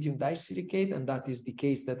 well, lithium disilicate, and that is the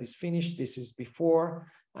case that is finished. This is before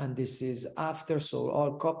and this is after. So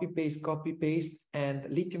all copy paste, and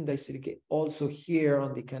lithium disilicate also here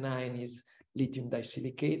on the canine is lithium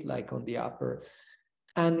disilicate, like on the upper.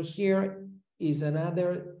 And here is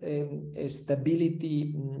another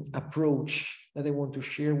stability approach that I want to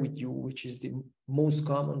share with you, which is the most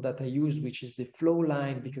common that I use, which is the flow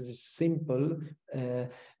line, because it's simple.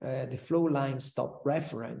 The flow line stop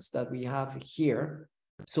reference that we have here.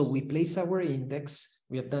 So we place our index,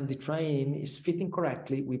 we have done the try-in, is fitting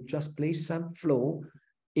correctly. We've just placed some flow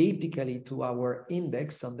apically to our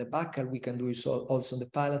index on the buccal. We can do it also on the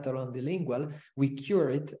palatal, on the lingual. We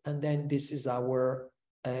cure it, and then this is our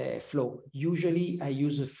flow. Usually I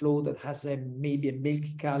use a flow that has maybe a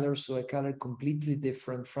milky color, so a color completely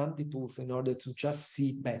different from the tooth in order to just see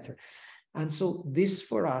it better. And so this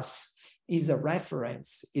for us is a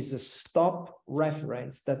reference, is a stop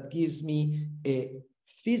reference that gives me a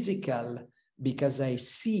physical, because I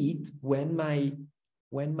see it when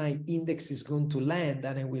my index is going to land,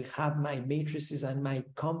 and I will have my matrices and my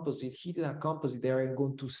composite, heated up composite, they are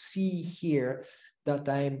going to see here that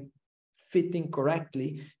I'm fitting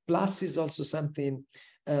correctly. Plus is also something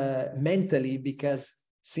mentally, because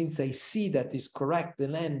since I see that is correct, the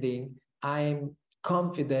landing, I'm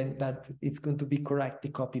confident that it's going to be correct, the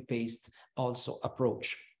copy paste also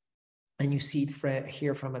approach. And you see it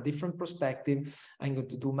here from a different perspective. I'm going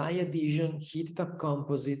to do my adhesion, heated up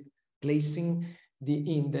composite, placing the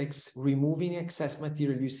index, removing excess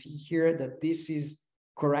material. You see here that this is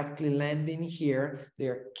correctly landing here.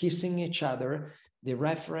 They're kissing each other, the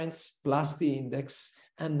reference plus the index.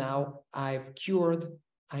 And now I've cured.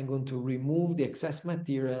 I'm going to remove the excess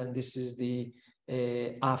material, and this is the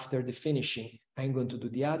after the finishing. I'm going to do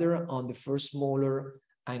the other on the first molar.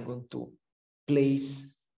 I'm going to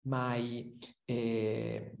place my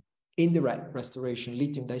indirect restoration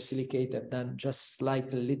lithium disilicate. I've done just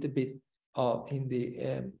slightly a little bit in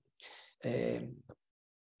the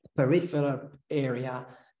peripheral area,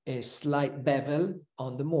 a slight bevel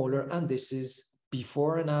on the molar, and this is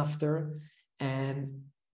before and after. And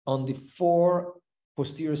on the 4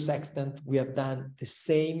 posterior sextant, we have done the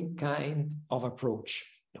same kind of approach.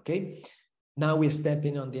 Okay, now we're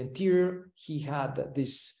stepping on the anterior. He had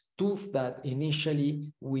this tooth that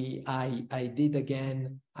initially I did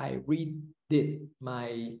again. I redid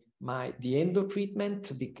the endo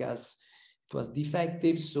treatment because it was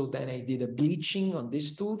defective. So then I did a bleaching on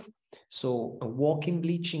this tooth. So a walk-in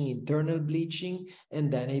bleaching, internal bleaching,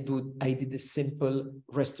 and then I did a simple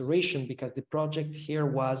restoration, because the project here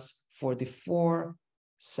was for the 4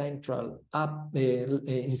 central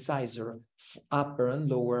incisor, upper and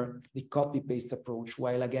lower, the copy-paste approach,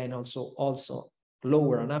 while again also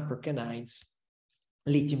lower and upper canines,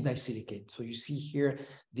 lithium disilicate. So you see here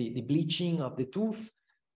the bleaching of the tooth.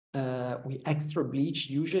 We extra bleach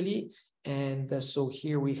usually, and so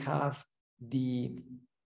here we have the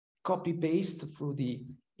copy paste through the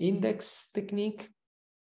index technique.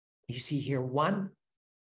 You see here 1,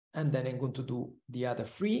 and then I'm going to do the other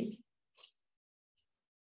 3.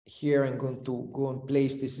 here I'm going to go and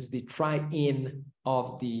place, this is the try-in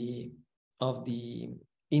of the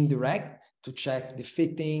Indirect to check the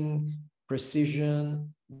fitting,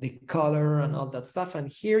 precision, the color and all that stuff. And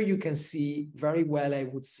here you can see very well, I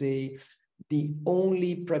would say, the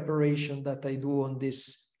only preparation that I do on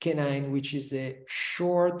this canine, which is a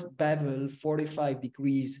short bevel, 45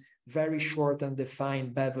 degrees, very short and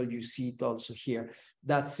defined bevel. You see it also here.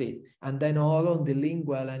 That's it. And then all on the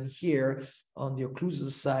lingual and here on the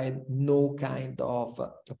occlusal side, no kind of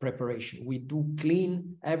preparation. We do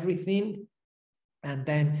clean everything, and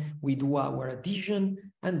then we do our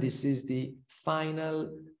adhesion, and this is the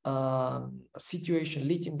final situation,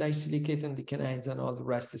 lithium disilicate and the canines, and all the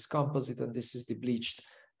rest is composite, and this is the bleached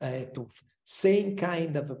tooth. Same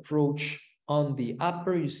kind of approach on the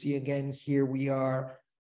upper. You see again here we are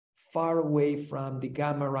far away from the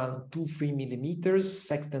gamma, around 2-3 millimeters.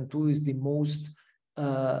 Sextant 2 is the most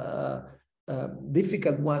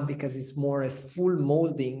difficult one because it's more a full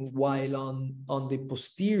molding, while on the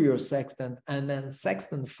posterior sextant and then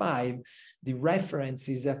sextant 5, the reference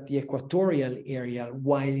is at the equatorial area,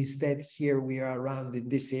 while instead here we are around in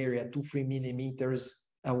this area 2-3 millimeters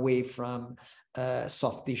away from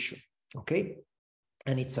soft tissue. Okay,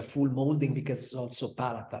 and it's a full molding because it's also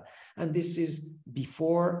palatal. And this is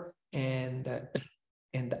before and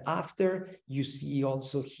after. You see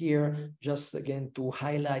also here, just again to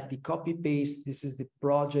highlight the copy paste, this is the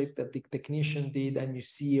project that the technician did, and you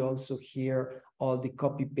see also here all the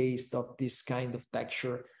copy paste of this kind of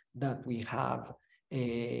texture that we have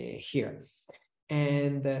here.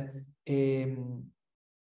 And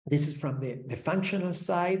this is from the functional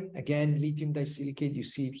side. Again, lithium disilicate, you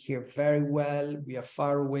see it here very well. We are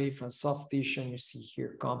far away from soft tissue, and you see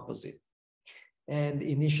here composite. And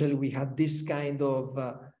initially we had this kind of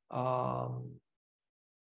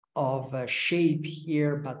shape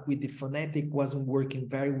here, but with the phonetic wasn't working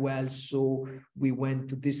very well. So we went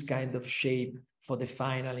to this kind of shape for the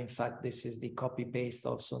final. In fact, this is the copy paste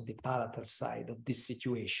also on the palatal side of this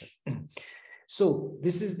situation. So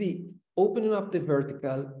this is the opening up the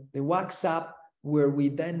vertical, the wax up, where we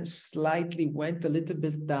then slightly went a little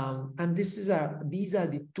bit down. And these are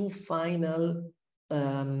the two final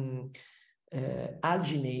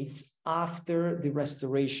alginates after the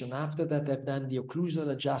restoration. After that, I've done the occlusal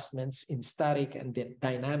adjustments in static and the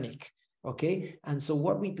dynamic. Okay, and so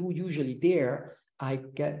what we do usually there, I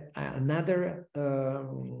get another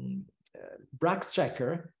Brax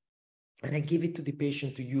checker, and I give it to the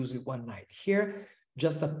patient to use it one night. Here,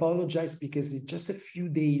 just apologize because it's just a few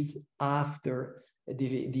days after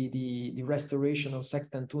the restoration of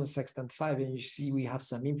sextant 2 and sextant 5, and you see we have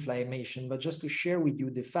some inflammation. But just to share with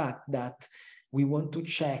you the fact that we want to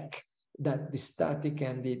check that the static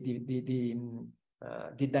and the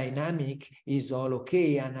dynamic is all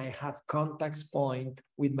okay, and I have contacts point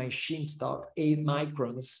with my shim stock 8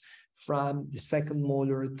 microns from the second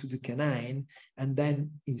molar to the canine, and then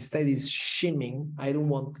instead is shimming. I don't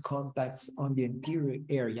want contacts on the anterior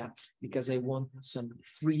area because I want some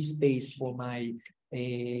free space for my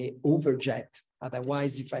overjet.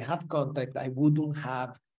 Otherwise, if I have contact, I wouldn't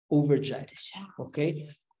have overjet. Okay,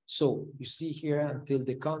 so you see here until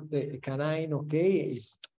the canine, okay,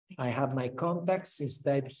 is I have my contacts.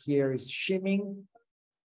 Instead, here is shimming.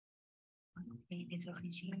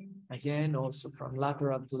 Again, also from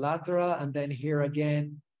lateral to lateral, and then here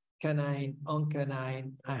again, canine on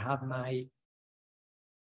canine, I have my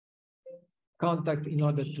contact in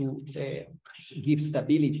order to give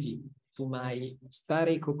stability to my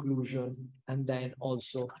static occlusion, and then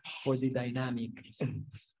also for the dynamic.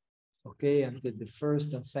 Okay, until the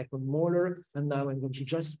first and second molar, and now I'm going to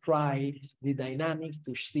just try the dynamic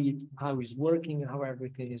to see how it's working, how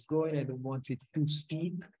everything is going. I don't want it too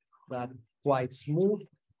steep, but quite smooth.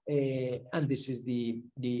 And this is the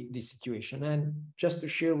situation. And just to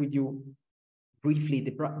share with you briefly,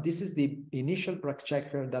 this is the initial Brax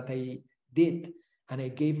checker that I did, and I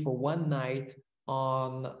gave for one night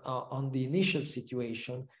on the initial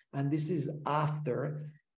situation, and this is after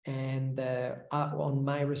and on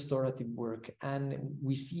my restorative work. And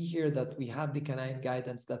we see here that we have the canine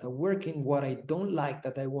guidance that are working. What I don't like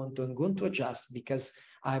that I'm going to adjust, because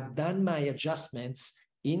I've done my adjustments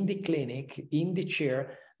in the clinic, in the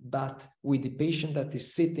chair, but with the patient that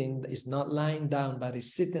is sitting, is not lying down, but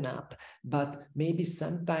is sitting up. But maybe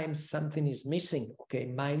sometimes something is missing, okay,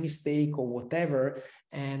 my mistake or whatever.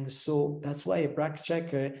 And so that's why a Brax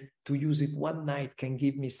checker, to use it one night, can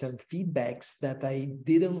give me some feedbacks that I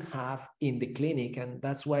didn't have in the clinic. And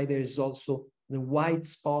that's why there's also the white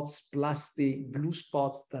spots plus the blue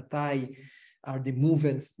spots that are the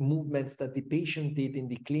movements that the patient did in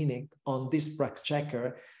the clinic on this Brax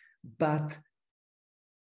checker. But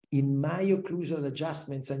in my occlusal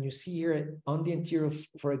adjustments, and you see here on the anterior,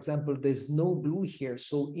 for example, there's no glue here.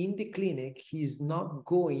 So in the clinic, he's not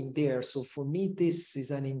going there. So for me, this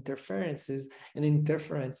is an interference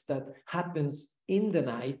that happens in the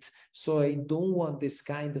night. So I don't want this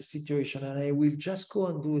kind of situation. And I will just go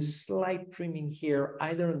and do a slight trimming here,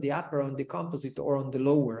 either on the upper, on the composite, or on the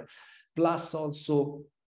lower. Plus also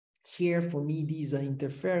here, for me, these are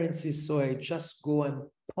interferences. So I just go and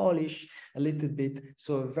polish a little bit.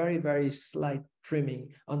 So a very, very slight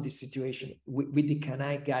trimming on this situation. With the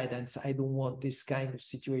canine guidance, I don't want this kind of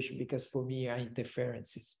situation because for me are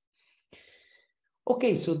interferences.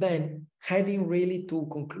 Okay, so then heading really to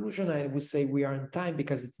conclusion, I would say we are on time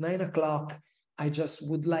because it's 9 o'clock. I just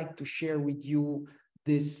would like to share with you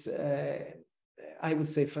this I would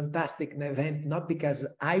say fantastic event, not because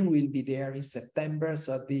I will be there in September,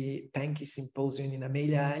 so at the Pankey Symposium in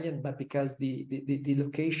Amelia Island, but because the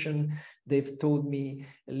location, they've told me,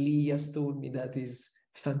 Lee has told me that is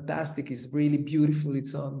fantastic, it's really beautiful,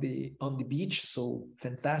 it's on the beach, so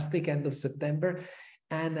fantastic, end of September.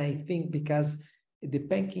 And I think because the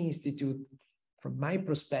Pankey Institute, from my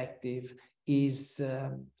perspective, is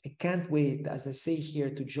I can't wait, as I say here,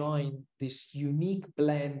 to join this unique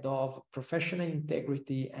blend of professional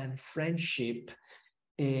integrity and friendship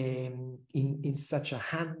in such a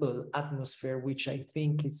humble atmosphere, which I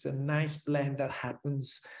think is a nice blend that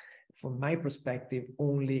happens, from my perspective,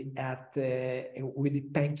 only at with the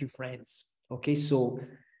Pankey friends. Okay, so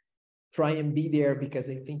try and be there because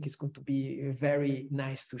I think it's going to be very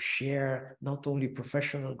nice to share not only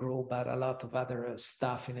professional growth, but a lot of other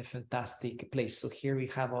stuff in a fantastic place. So here we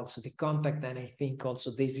have also the contact, and I think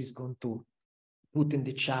also this is going to put in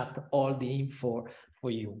the chat all the info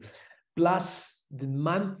for you. Plus, the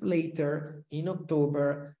month later in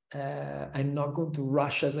October, I'm not going to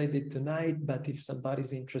rush as I did tonight, but if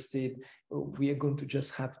somebody's interested, we are going to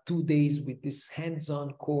just have 2 days with this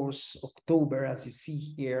hands-on course, October, as you see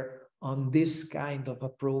here, on this kind of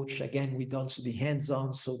approach, again, with also the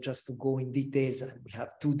hands-on, so just to go in details, and we have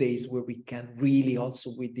 2 days where we can really also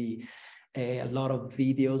with the a lot of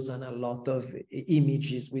videos and a lot of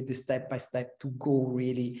images with the step-by-step to go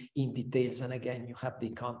really in details. And again, you have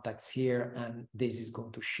the contacts here, and this is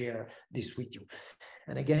going to share this with you.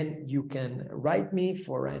 And again, you can write me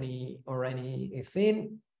for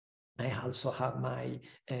anything. I also have my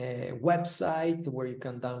website where you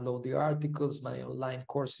can download the articles, my online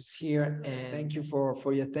courses here. And thank you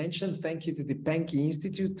for your attention. Thank you to the Pankey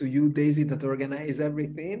Institute, to you, Daisy, that organize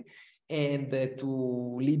everything, and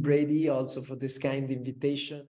to Lee Brady also for this kind invitation.